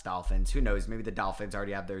 Pats, Dolphins. Who knows? Maybe the Dolphins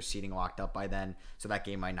already have their seating locked up by then, so that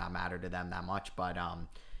game might not matter to them that much. But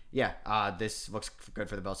this looks good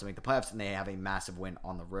for the Bills to make the playoffs, and they have a massive win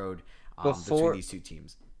on the road between these two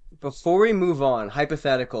teams. Before we move on,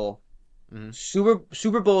 hypothetical,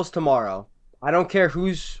 Super Bowl's tomorrow. I don't care who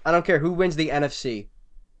wins the NFC.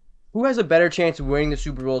 Who has a better chance of winning the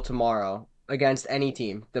Super Bowl tomorrow against any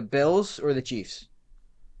team? The Bills or the Chiefs?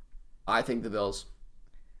 I think the Bills.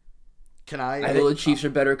 I think the Chiefs are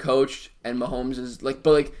better coached, and Mahomes is like,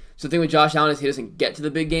 but like, so the thing with Josh Allen is he doesn't get to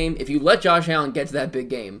the big game. If you let Josh Allen get to that big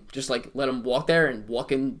game, just like let him walk there and walk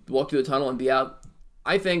through the tunnel and be out.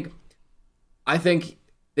 I think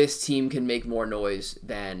this team can make more noise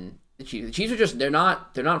than the Chiefs. The Chiefs are just they're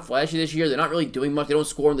not flashy this year. They're not really doing much. They don't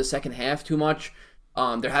score in the second half too much.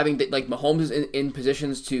 They're having like Mahomes is in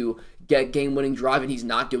positions to get game-winning drive, and he's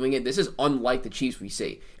not doing it. This is unlike the Chiefs we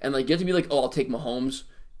see. And like you have to be like, oh, I'll take Mahomes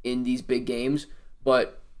in these big games,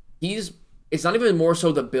 but it's not even more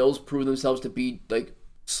so the Bills prove themselves to be like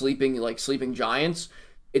sleeping giants.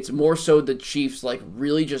 It's more so the Chiefs like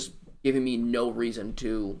really just giving me no reason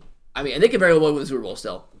to. I mean, and they could very well win the Super Bowl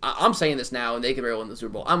still. I'm saying this now, and they could very well win the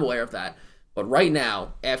Super Bowl. I'm aware of that. But right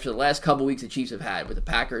now, after the last couple weeks the Chiefs have had with the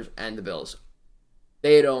Packers and the Bills,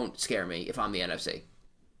 they don't scare me if I'm the NFC.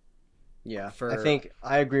 Yeah, I think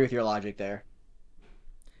I agree with your logic there.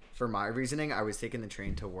 For my reasoning, I was taking the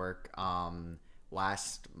train to work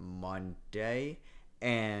last Monday,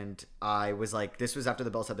 and I was like, this was after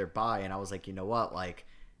the Bills had their bye, and I was like, you know what, like,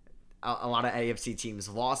 a lot of AFC teams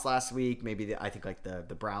lost last week. Maybe I think like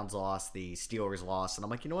the Browns lost, the Steelers lost, and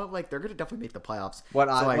I'm like, you know what, like they're gonna definitely make the playoffs. What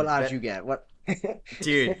odds you get? What,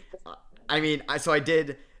 dude? I mean, I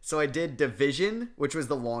did division, which was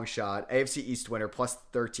the long shot, AFC East winner plus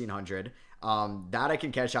 1,300. That I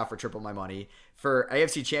can cash out for triple my money. For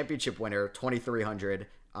AFC Championship winner, 2,300.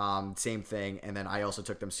 Same thing, and then I also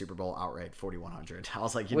took them Super Bowl outright, 4,100. I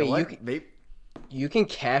was like, you know what? You can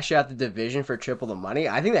cash out the division for triple the money.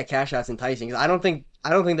 I think that cash out's enticing because I don't think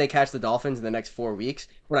they catch the Dolphins in the next 4 weeks,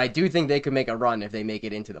 but I do think they could make a run if they make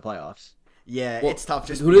it into the playoffs. Yeah, it's tough.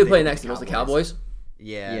 Just who do they play next? The Cowboys.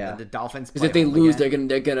 Yeah. The Dolphins. Because if they lose, they're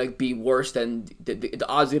gonna be worse than the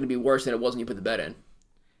odds are gonna be worse than it was when you put the bet in.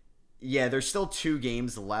 Yeah, there's still 2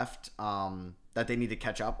 games left. That they need to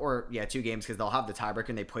catch up, or 2 games because they'll have the tiebreaker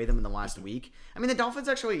and they play them in the last week. I mean, the Dolphins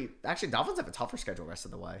actually Dolphins have a tougher schedule rest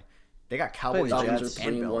of the way. They got Cowboys, the Dolphins Jets,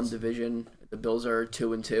 are 3-1 Bills. division. The Bills are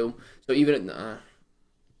 2-2. So even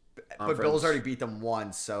but Bills already beat them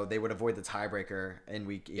once, so they would avoid the tiebreaker in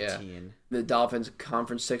week 18. Yeah. The Dolphins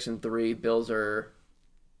conference 6-3. Bills are.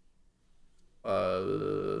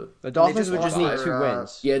 The Dolphins would just need 2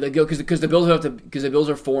 wins. Yeah, they go because the Bills have to because the Bills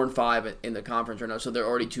are 4-5 in the conference right now, so they're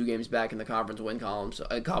already 2 games back in the conference win column, so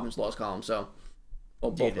conference loss column. So,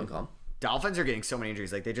 both win column. Dolphins are getting so many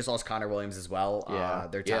injuries. Like they just lost Connor Williams as well,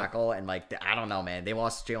 their tackle, and like I don't know, man. They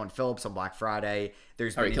lost Jalen Phillips on Black Friday.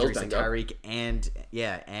 There's been injuries like Tyreek and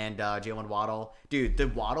Jalen Waddle. Dude, the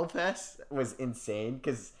Waddle pass was insane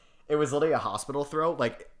because it was literally a hospital throw,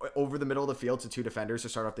 like over the middle of the field to 2 defenders to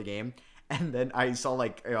start off the game. And then I saw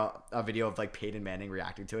like a video of like Peyton Manning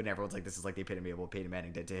reacting to it, and everyone's like, "This is like the epitome of what Peyton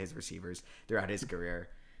Manning did to his receivers throughout his career."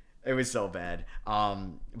 It was so bad.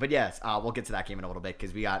 But yes, we'll get to that game in a little bit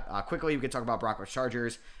because we got quickly. We could talk about Broncos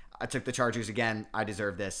Chargers. I took the Chargers again. I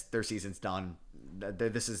deserve this. Their season's done.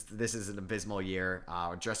 This is an abysmal year.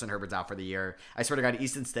 Justin Herbert's out for the year. I swear to God,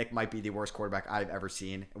 Easton Stick might be the worst quarterback I've ever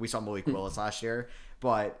seen. We saw Malik Willis last year,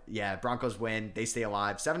 but yeah, Broncos win. They stay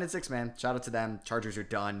alive. 7-6, man. Shout out to them. Chargers are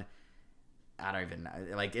done. I don't even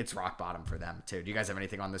like it's rock bottom for them too. Do you guys have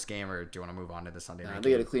anything on this game, or do you want to move on to the Sunday night?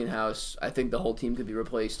 They got a clean house. I think the whole team could be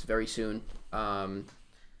replaced very soon. I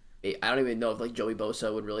don't even know if like Joey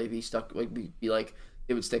Bosa would really be stuck. Like be like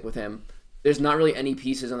it would stick with him. There's not really any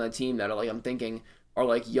pieces on that team that are like I'm thinking are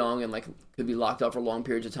like young and like could be locked up for long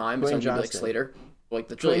periods of time. Besides maybe like Slater, like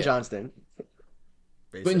the Quentin Johnston.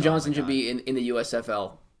 Quentin Johnston should be in the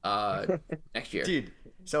USFL next year, dude.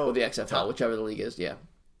 So or the XFL, whichever the league is. Yeah.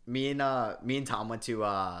 Me and Tom went to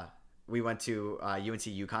UNC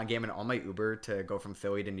UConn game, and on my Uber to go from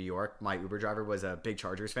Philly to New York, my Uber driver was a big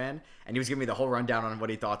Chargers fan, and he was giving me the whole rundown on what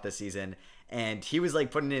he thought this season. And he was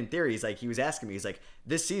like putting in theories, like he was asking me, he's like,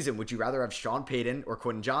 "This season, would you rather have Sean Payton or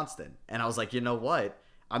Quentin Johnston?" And I was like, you know what?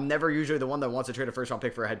 I'm never usually the one that wants to trade a first round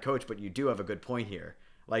pick for a head coach, but you do have a good point here.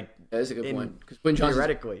 Like that is a good point because Quentin Johnston's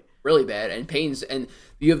theoretically really bad, and Payton's and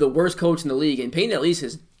you have the worst coach in the league, and Payton at least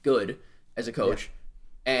is good as a coach. Yeah.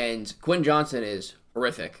 And Quentin Johnston is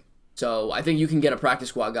horrific. So I think you can get a practice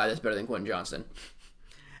squad guy that's better than Quentin Johnston.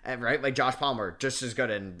 And right, like Josh Palmer, just as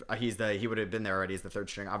good, and he would have been there already as the 3rd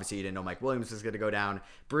string. Obviously, you didn't know Mike Williams was going to go down.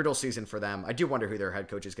 Brutal season for them. I do wonder who their head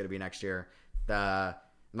coach is going to be next year. The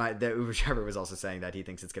Uber driver was also saying that he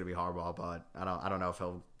thinks it's going to be Harbaugh, but I don't know if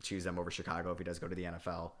he'll choose them over Chicago if he does go to the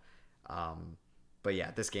NFL. But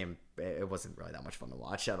yeah, this game, it wasn't really that much fun to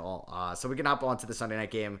watch at all. So we can hop on to the Sunday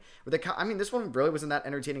night game. This one really wasn't that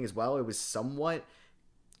entertaining as well. It was somewhat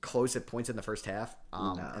close at points in the first half.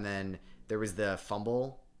 And then there was the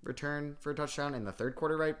fumble return for a touchdown in the third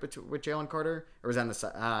quarter, right, with Jalen Carter? Or was that in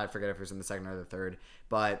the I forget if it was in the second or the third.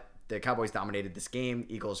 But the Cowboys dominated this game.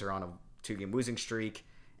 Eagles are on a 2-game losing streak.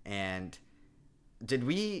 And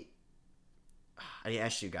I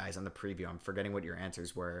asked you guys on the preview, I'm forgetting what your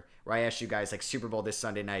answers were, where I asked you guys, like, Super Bowl this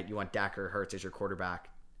Sunday night, you want Dak or Hurts as your quarterback.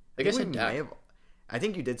 I guess I said Dak. I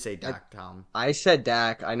think you did say Dak, Tom. I said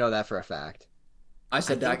Dak. I know that for a fact. I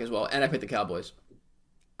said Dak as well, and I picked the Cowboys.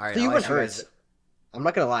 All right, So you went Hurts. I'm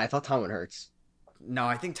not going to lie. I thought Tom went Hurts. No,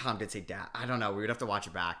 I think Tom did say Dak. I don't know. We would have to watch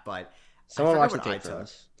it back, but someone watched the tape for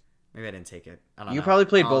us. Maybe I didn't take it. I don't know. You probably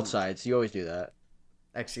played both sides. You always do that.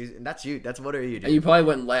 Excuse, that's you. That's what are you doing? And you probably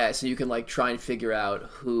went last, so you can like try and figure out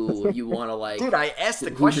who you want to like. Dude, I asked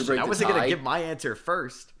the question. I wasn't gonna give my answer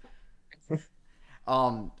first.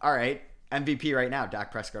 All right, MVP right now: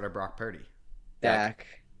 Dak Prescott or Brock Purdy? Dak.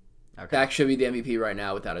 Okay. Dak should be the MVP right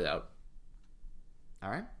now, without a doubt. All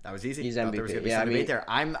right, that was easy. He's Thought MVP. There was gonna be some debate there.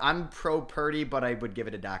 I'm pro Purdy, but I would give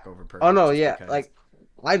it to Dak over Purdy. Oh no, yeah, like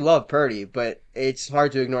I love Purdy, but it's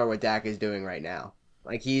hard to ignore what Dak is doing right now.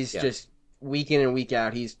 Like he's just week in and week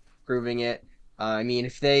out, he's proving it. I mean,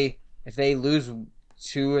 if they lose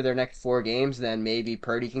 2 of their next 4 games, then maybe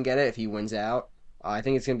Purdy can get it if he wins out. I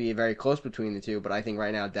think it's going to be very close between the two, but I think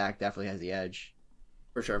right now Dak definitely has the edge.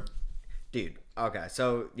 For sure. Dude, okay,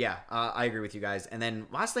 so yeah, I agree with you guys. And then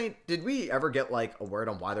lastly, did we ever get like a word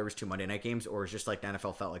on why there was 2 Monday night games, or is just like the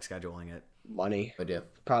NFL felt like scheduling it? Money. I do.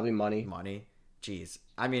 Probably money. Money. Jeez,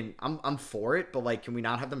 I mean, I'm for it, but like, can we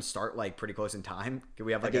not have them start like pretty close in time? Can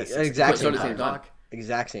we have like a exact same time time?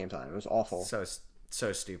 Exact same time. It was awful. So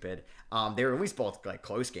stupid. They were at least both like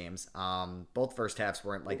close games. Both first halves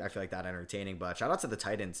weren't like I feel like that entertaining. But shout out to the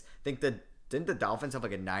Titans. I think didn't the Dolphins have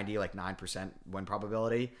like a 9% win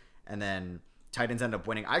probability, and then Titans ended up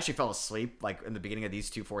winning. I actually fell asleep like in the beginning of these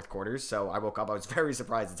 2 fourth quarters, so I woke up. I was very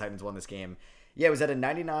surprised the Titans won this game. Yeah, it was at a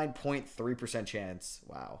 99.3% chance.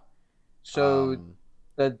 Wow. So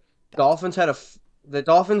the Dolphins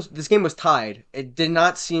this game was tied. It did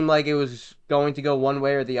not seem like it was going to go one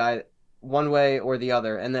way or the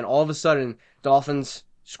other. And then all of a sudden, Dolphins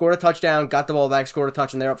scored a touchdown, got the ball back, scored a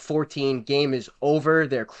touch, and they're up 14. Game is over.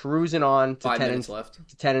 They're cruising on to 5 minutes left.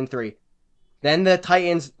 To 10-3. Then the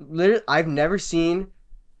Titans, I've never seen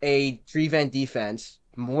a prevent defense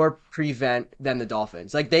more prevent than the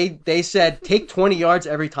Dolphins. Like they said, take 20 yards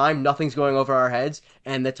every time, nothing's going over our heads,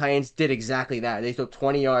 and the Titans did exactly that. They took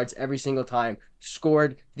 20 yards every single time,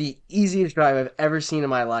 scored the easiest drive I've ever seen in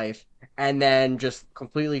my life, and then just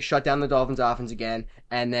completely shut down the Dolphins offense again,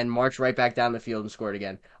 and then marched right back down the field and scored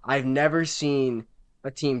again. I've never seen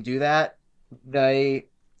a team do that.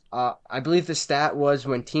 I believe the stat was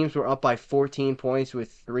when teams were up by 14 points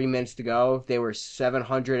with 3 minutes to go, they were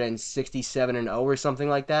 767-0 or something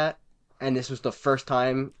like that. And this was the first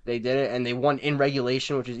time they did it, and they won in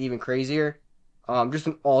regulation, which is even crazier. Just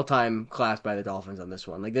an all-time class by the Dolphins on this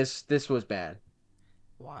one. Like this was bad.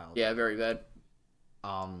 Wild. Yeah, very bad.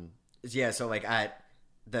 Yeah, so like at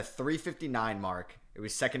the 3:59 mark, it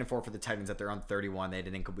was 2nd and 4 for the Titans at their own 31. They had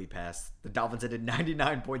an incomplete pass. The Dolphins had a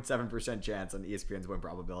 99.7% chance on ESPN's win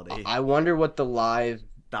probability. I wonder what the live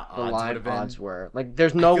odds were. Like,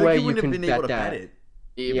 there's no way you can bet that.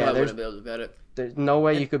 Yeah, wouldn't have been able to bet it. There's no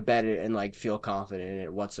way you could bet it and like feel confident in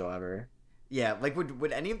it whatsoever. Yeah, like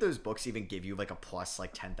would any of those books even give you like a plus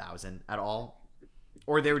like 10,000 at all,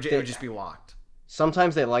 or it would just be locked?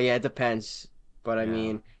 Sometimes it depends. But I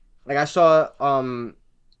mean, like I saw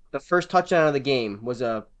the first touchdown of the game was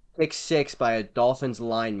a pick 6 by a Dolphins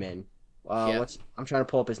lineman. I'm trying to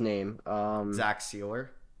pull up his name. Zach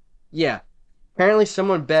Sealer. Yeah. Apparently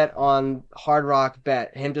someone bet on Hard Rock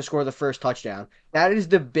Bet him to score the first touchdown. That is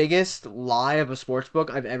the biggest lie of a sports book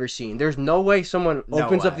I've ever seen. There's no way someone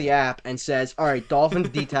opens up the app and says, all right, Dolphins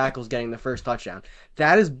D tackle's getting the first touchdown.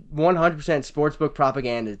 That is 100% sportsbook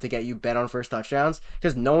propaganda to get you bet on first touchdowns,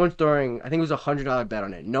 because no one's throwing, I think it was $100 bet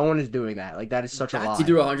on it. No one is doing that. Like, that is such a lie. He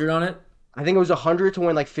threw 100 on it? I think it was 100 to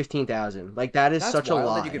win like 15,000. Like, that's such a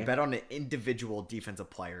lie. That you could bet on an individual defensive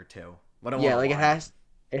player too.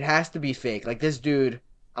 It has to be fake. Like, this dude,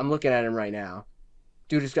 I'm looking at him right now.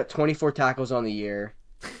 Dude has got 24 tackles on the year.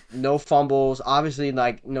 No fumbles. Obviously,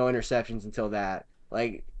 like, no interceptions until that.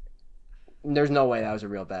 Like, there's no way that was a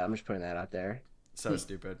real bet. I'm just putting that out there. So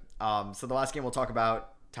stupid. So the last game we'll talk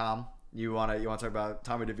about, Tom, you wanna talk about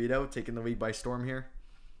Tommy DeVito taking the league by storm here?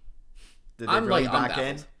 Did they really back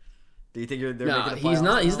in? Do you think they're making the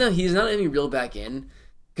playoffs? He's not any real back in,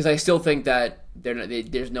 because I still think that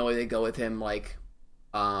there's no way they go with him like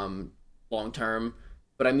long term.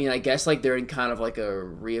 But I mean, I guess like they're in kind of like a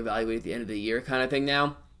reevaluate at the end of the year kind of thing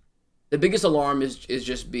now. The biggest alarm is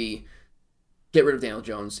just get rid of Daniel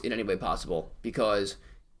Jones in any way possible, because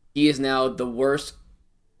he is now the worst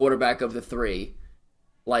quarterback of the three.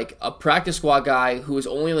 Like a practice squad guy who is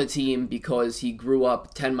only on the team because he grew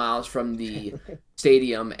up 10 miles from the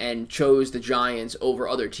stadium and chose the Giants over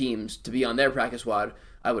other teams to be on their practice squad,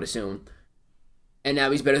 I would assume. And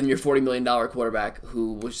now he's better than your $40 million quarterback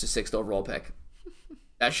who was the 6th overall pick.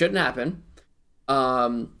 That shouldn't happen.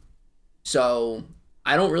 So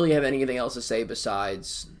I don't really have anything else to say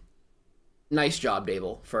besides nice job,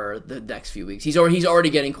 Dable, for the next few weeks. He's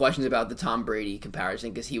already getting questions about the Tom Brady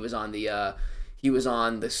comparison because he was on the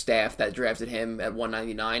staff that drafted him at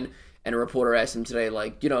 199, and a reporter asked him today,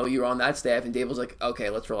 like, you're on that staff, and Dable's like,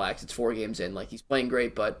 okay, let's relax. It's 4 games in. Like, he's playing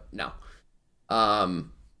great, but no.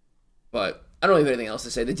 But I don't have anything else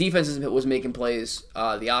to say. The defense was making plays.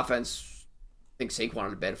 The offense, I think Saquon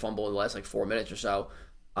had a bad fumble in the last 4 minutes or so,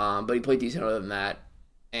 but he played decent other than that.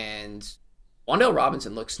 And Wan'Dale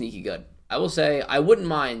Robinson looks sneaky good. I will say I wouldn't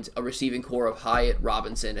mind a receiving core of Hyatt,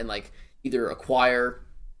 Robinson, and either acquire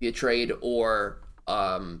via trade or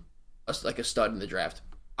a stud in the draft.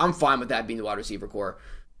 I'm fine with that being the wide receiver core.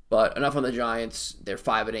 But enough on the Giants. They're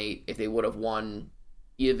 5-8. If they would have won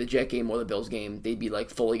either the Jet game or the Bills game, they'd be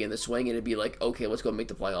fully in the swing, and it'd be okay, let's go make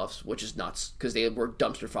the playoffs, which is nuts because they were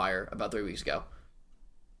dumpster fire about 3 weeks ago.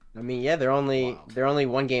 I mean, yeah, they're only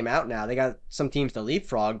 1 game out now. They got some teams to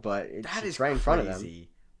leapfrog, but it's right in front of them.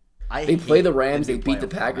 They play the Rams. They beat the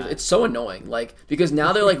Packers. It's so annoying, because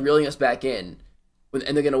now they're reeling us back in,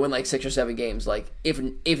 and they're gonna win 6 or 7 games.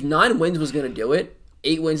 If 9 wins was gonna do it,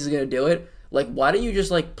 8 wins is gonna do it. Why don't you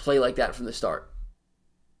just play like that from the start?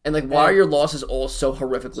 And why are your losses all so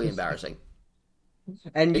horrifically embarrassing?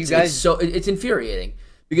 And it's infuriating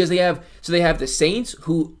because they have the Saints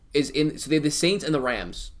they have the Saints and the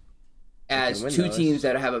Rams as 2 teams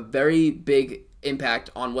that have a very big impact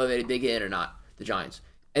on whether they get in or not. The Giants.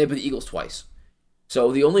 And they put the Eagles twice.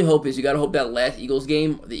 So the only hope is you got to hope that last Eagles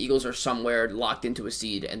game, the Eagles are somewhere locked into a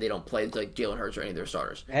seed and they don't play Jalen Hurts or any of their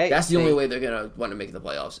starters. That's the only way they're going to want to make it the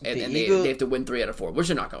playoffs. And they have to win 3 out of 4, which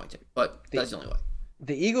they're not going to. But that's the only way.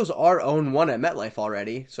 The Eagles are 0-1 at MetLife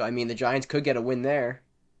already. So, I mean, the Giants could get a win there.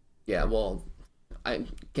 Yeah, well, I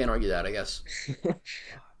can't argue that, I guess.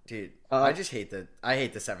 Dude, I just hate the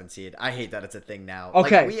 7th seed. I hate that it's a thing now.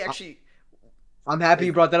 Okay. I'm happy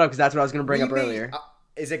you brought that up because that's what I was going to bring up earlier.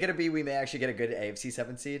 Is it going to be we may actually get a good AFC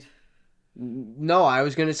 7th seed? No, I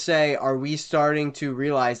was going to say, are we starting to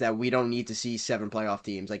realize that we don't need to see 7 playoff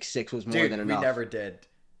teams? 6 was more than enough. We never did.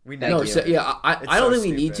 We never did. I don't think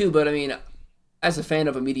we need to, but I mean, as a fan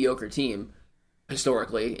of a mediocre team,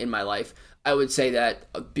 historically, in my life, I would say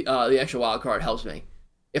that the extra wild card helps me.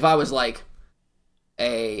 If I was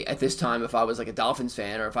at this time, if I was a Dolphins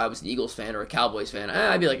fan, or if I was an Eagles fan or a Cowboys fan,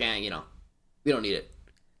 I'd be we don't need it.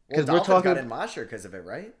 Because we're talking got in last year because of it,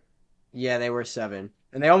 right? Yeah, they were 7,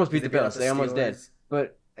 and they almost beat the Bills. They almost did.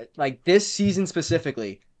 But this season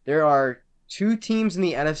specifically, there are 2 teams in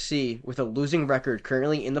the NFC with a losing record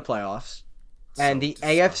currently in the playoffs, and the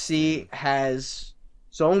AFC has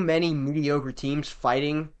so many mediocre teams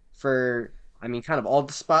fighting for, kind of all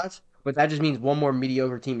the spots. But that just means one more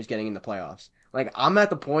mediocre team is getting in the playoffs. I'm at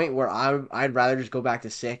the point where I'd rather just go back to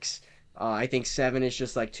 6. I think 7 is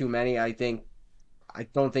just too many. I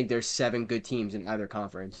don't think there's 7 good teams in either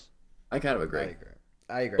conference. I kind of agree.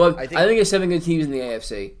 I agree. Well, I think there's 7 good teams in the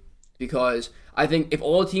AFC because I think if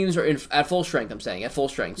all teams are at full strength, I'm saying at full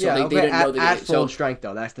strength. So they didn't know at full strength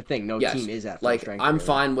though. That's the thing. No team is at full strength. I'm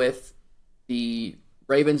fine with the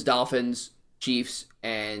Ravens, Dolphins, Chiefs,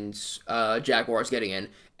 and Jaguars getting in,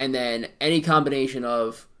 and then any combination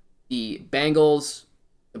of the Bengals,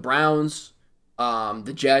 the Browns,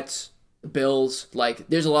 the Jets, the Bills,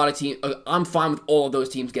 there's a lot of teams. I'm fine with all of those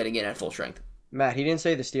teams getting in at full strength. Matt, he didn't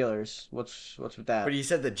say the Steelers. What's with that? But he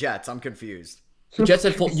said the Jets. I'm confused. The Jets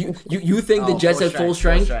at full. You think the Jets at full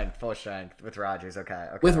strength? Full strength with Rodgers. Okay.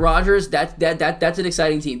 With Rodgers, that's an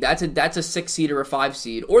exciting team. That's a 6 seed or a 5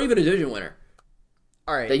 seed or even a division winner.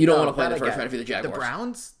 All right. That you don't want to play in the first round if you're the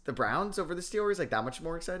Jaguars. The Browns over the Steelers, that much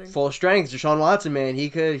more exciting. Full strength, Deshaun Watson, man, he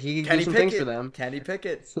could do some things for them. Kenny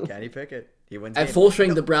Pickett. He wins at full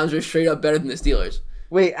strength. The Browns are straight up better than the Steelers.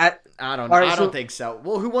 Wait, I don't think so.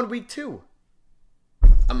 Well, who won week 2?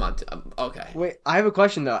 Okay. Wait, I have a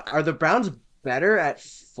question though. Are the Browns better at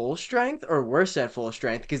full strength or worse at full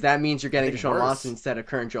strength? Because that means you're getting Deshaun Watson instead of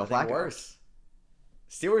current Joe Flacco. Worse.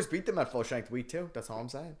 Steelers beat them at full strength week 2. That's all I'm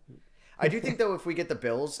saying. I do think though, if we get the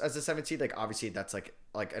Bills as a 7th seed, obviously that's an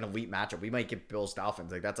elite matchup. We might get Bills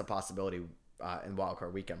Dolphins. That's a possibility in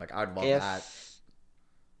wildcard weekend. I would love that.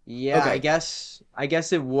 Yeah, okay. I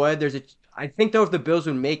guess it would. I think though, if the Bills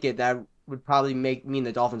would make it, that would probably mean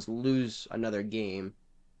the Dolphins lose another game.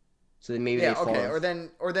 So then maybe Yeah, they fall. okay.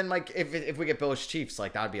 Or then like if we get Bills Chiefs,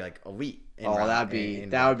 like that would be like elite.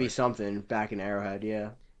 That would be something back in Arrowhead. Yeah.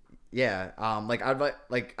 Yeah.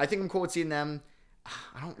 I think I'm cool with seeing them.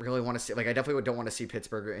 I don't really want to see, like, I definitely don't want to see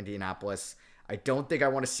Pittsburgh or Indianapolis. I don't think I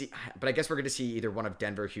want to see, but I guess we're going to see either one of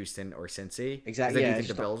Denver, Houston, or Cincy. Exactly. I do think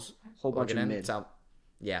the Bills whole bunch of mid. So,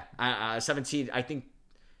 yeah. 7 seed, I think,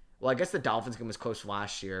 well, I guess the Dolphins game was close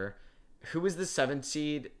last year. Who was the 7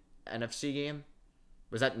 seed NFC game?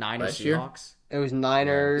 Was that Niners Seahawks? It was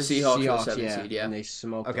Niners Seahawks, 7 seed, yeah. And they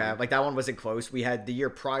smoked Okay, them. like that one wasn't close. We had the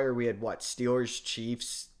year prior, we had what? Steelers,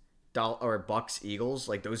 Chiefs, or Bucks, Eagles.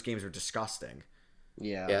 Like those games were disgusting.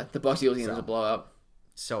 Yeah. The Bucks Eagles game was a blowout.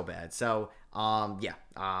 So bad. So,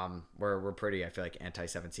 we're pretty, I feel like,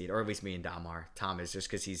 anti-7 seed, or at least me and Dom are. Tom is just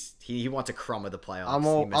because he wants a crumb of the playoffs.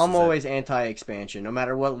 I'm always anti-expansion. No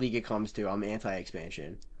matter what league it comes to, I'm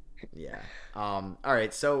anti-expansion. Yeah. All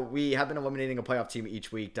right. So we have been eliminating a playoff team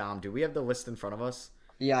each week. Dom, do we have the list in front of us?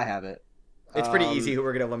 Yeah, I have it. It's pretty easy who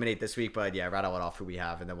we're going to eliminate this week, but yeah, rattle it off who we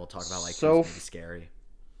have, and then we'll talk about like who's maybe scary.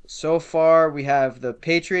 So far, we have the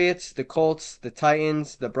Patriots, the Colts, the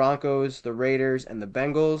Titans, the Broncos, the Raiders, and the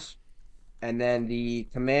Bengals. And then the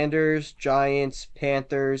Commanders, Giants,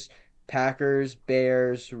 Panthers, Packers,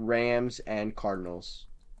 Bears, Rams, and Cardinals.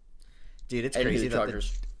 Dude, it's crazy that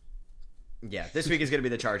Chargers. Yeah, this week is going to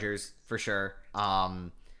be the Chargers for sure.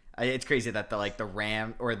 It's crazy that the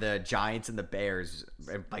Ram or the Giants and the Bears,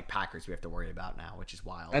 like Packers, we have to worry about now, which is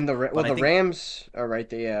wild. And the Rams are right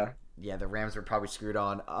there. Yeah. Yeah, the Rams were probably screwed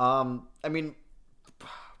on. I mean,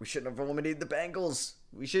 we shouldn't have eliminated the Bengals.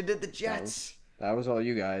 We should have did the Jets. That was all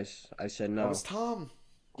you guys. I said no. That was Tom.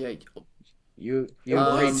 Yeah. You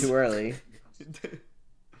agreed too early.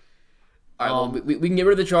 All right, well, we can get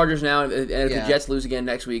rid of the Chargers now, and if the Jets lose again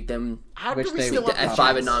next week, then at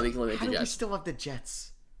 5-9 we can eliminate the Jets. How do we still have the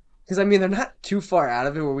Jets? Because I mean, they're not too far out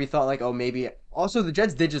of it. Where we thought like, oh, maybe. Also, the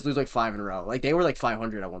Jets did just lose like 5 in a row. Like they were like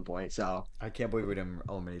 500 at one point. So I can't believe we didn't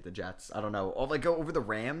eliminate the Jets. I don't know. Oh, like go over the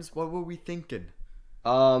Rams. What were we thinking?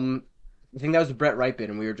 I think that was Brett Rypien,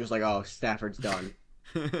 and we were just like, oh, Stafford's done.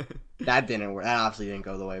 That didn't work. That obviously didn't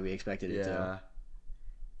go the way we expected it to.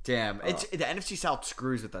 Damn. The NFC South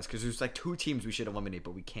screws with us because there's like 2 teams we should eliminate,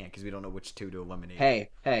 but we can't because we don't know which 2 to eliminate.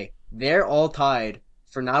 Hey. They're all tied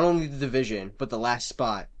for not only the division, but the last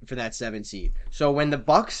spot for that 7 seed. So when the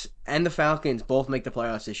Bucks and the Falcons both make the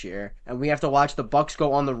playoffs this year, and we have to watch the Bucks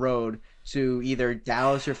go on the road to either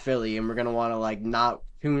Dallas or Philly, and we're going to want to like not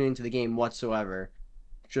tune into the game whatsoever,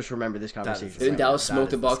 just remember this conversation. Didn't Dallas smoke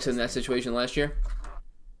the Bucks in that situation last year?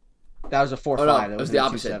 That was a 4-5. No, it was the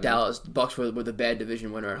opposite. Dallas Bucks were the bad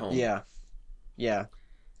division winner at home. Yeah.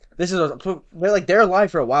 This is they're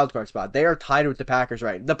alive for a wild card spot. They are tied with the Packers,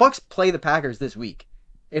 right? The Bucks play the Packers this week.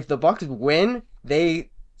 If the Bucks win, they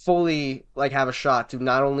fully like have a shot to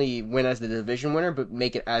not only win as the division winner, but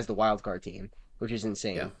make it as the wild card team, which is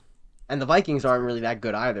insane. Yeah. And the Vikings aren't really that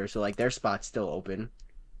good either, so like their spot's still open.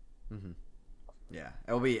 Mm-hmm. Yeah,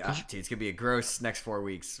 it'll be. It's gonna be a gross next 4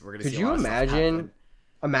 weeks. We're gonna. Could you imagine?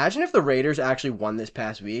 Imagine if the Raiders actually won this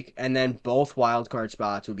past week, and then both wild card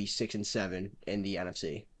spots would be 6 and 7 in the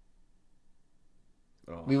NFC.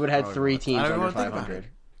 We would have had 3 teams under 500.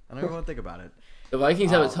 I don't even want to think about it. The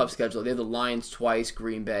Vikings have a tough schedule. They have the Lions twice,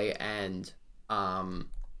 Green Bay, and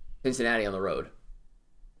Cincinnati on the road.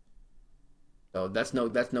 So that's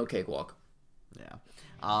no cakewalk.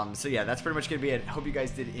 Yeah. So yeah, that's pretty much going to be it. Hope you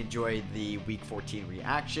guys did enjoy the Week 14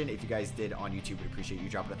 reaction. If you guys did on YouTube, we'd appreciate you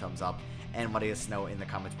dropping a thumbs up and letting us know in the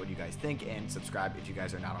comments what you guys think, and subscribe if you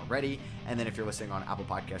guys are not already. And then if you're listening on Apple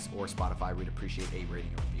Podcasts or Spotify, we'd appreciate a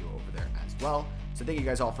rating and review over there as well. So thank you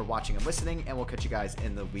guys all for watching and listening, and we'll catch you guys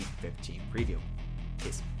in the Week 15 preview.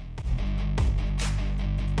 Peace.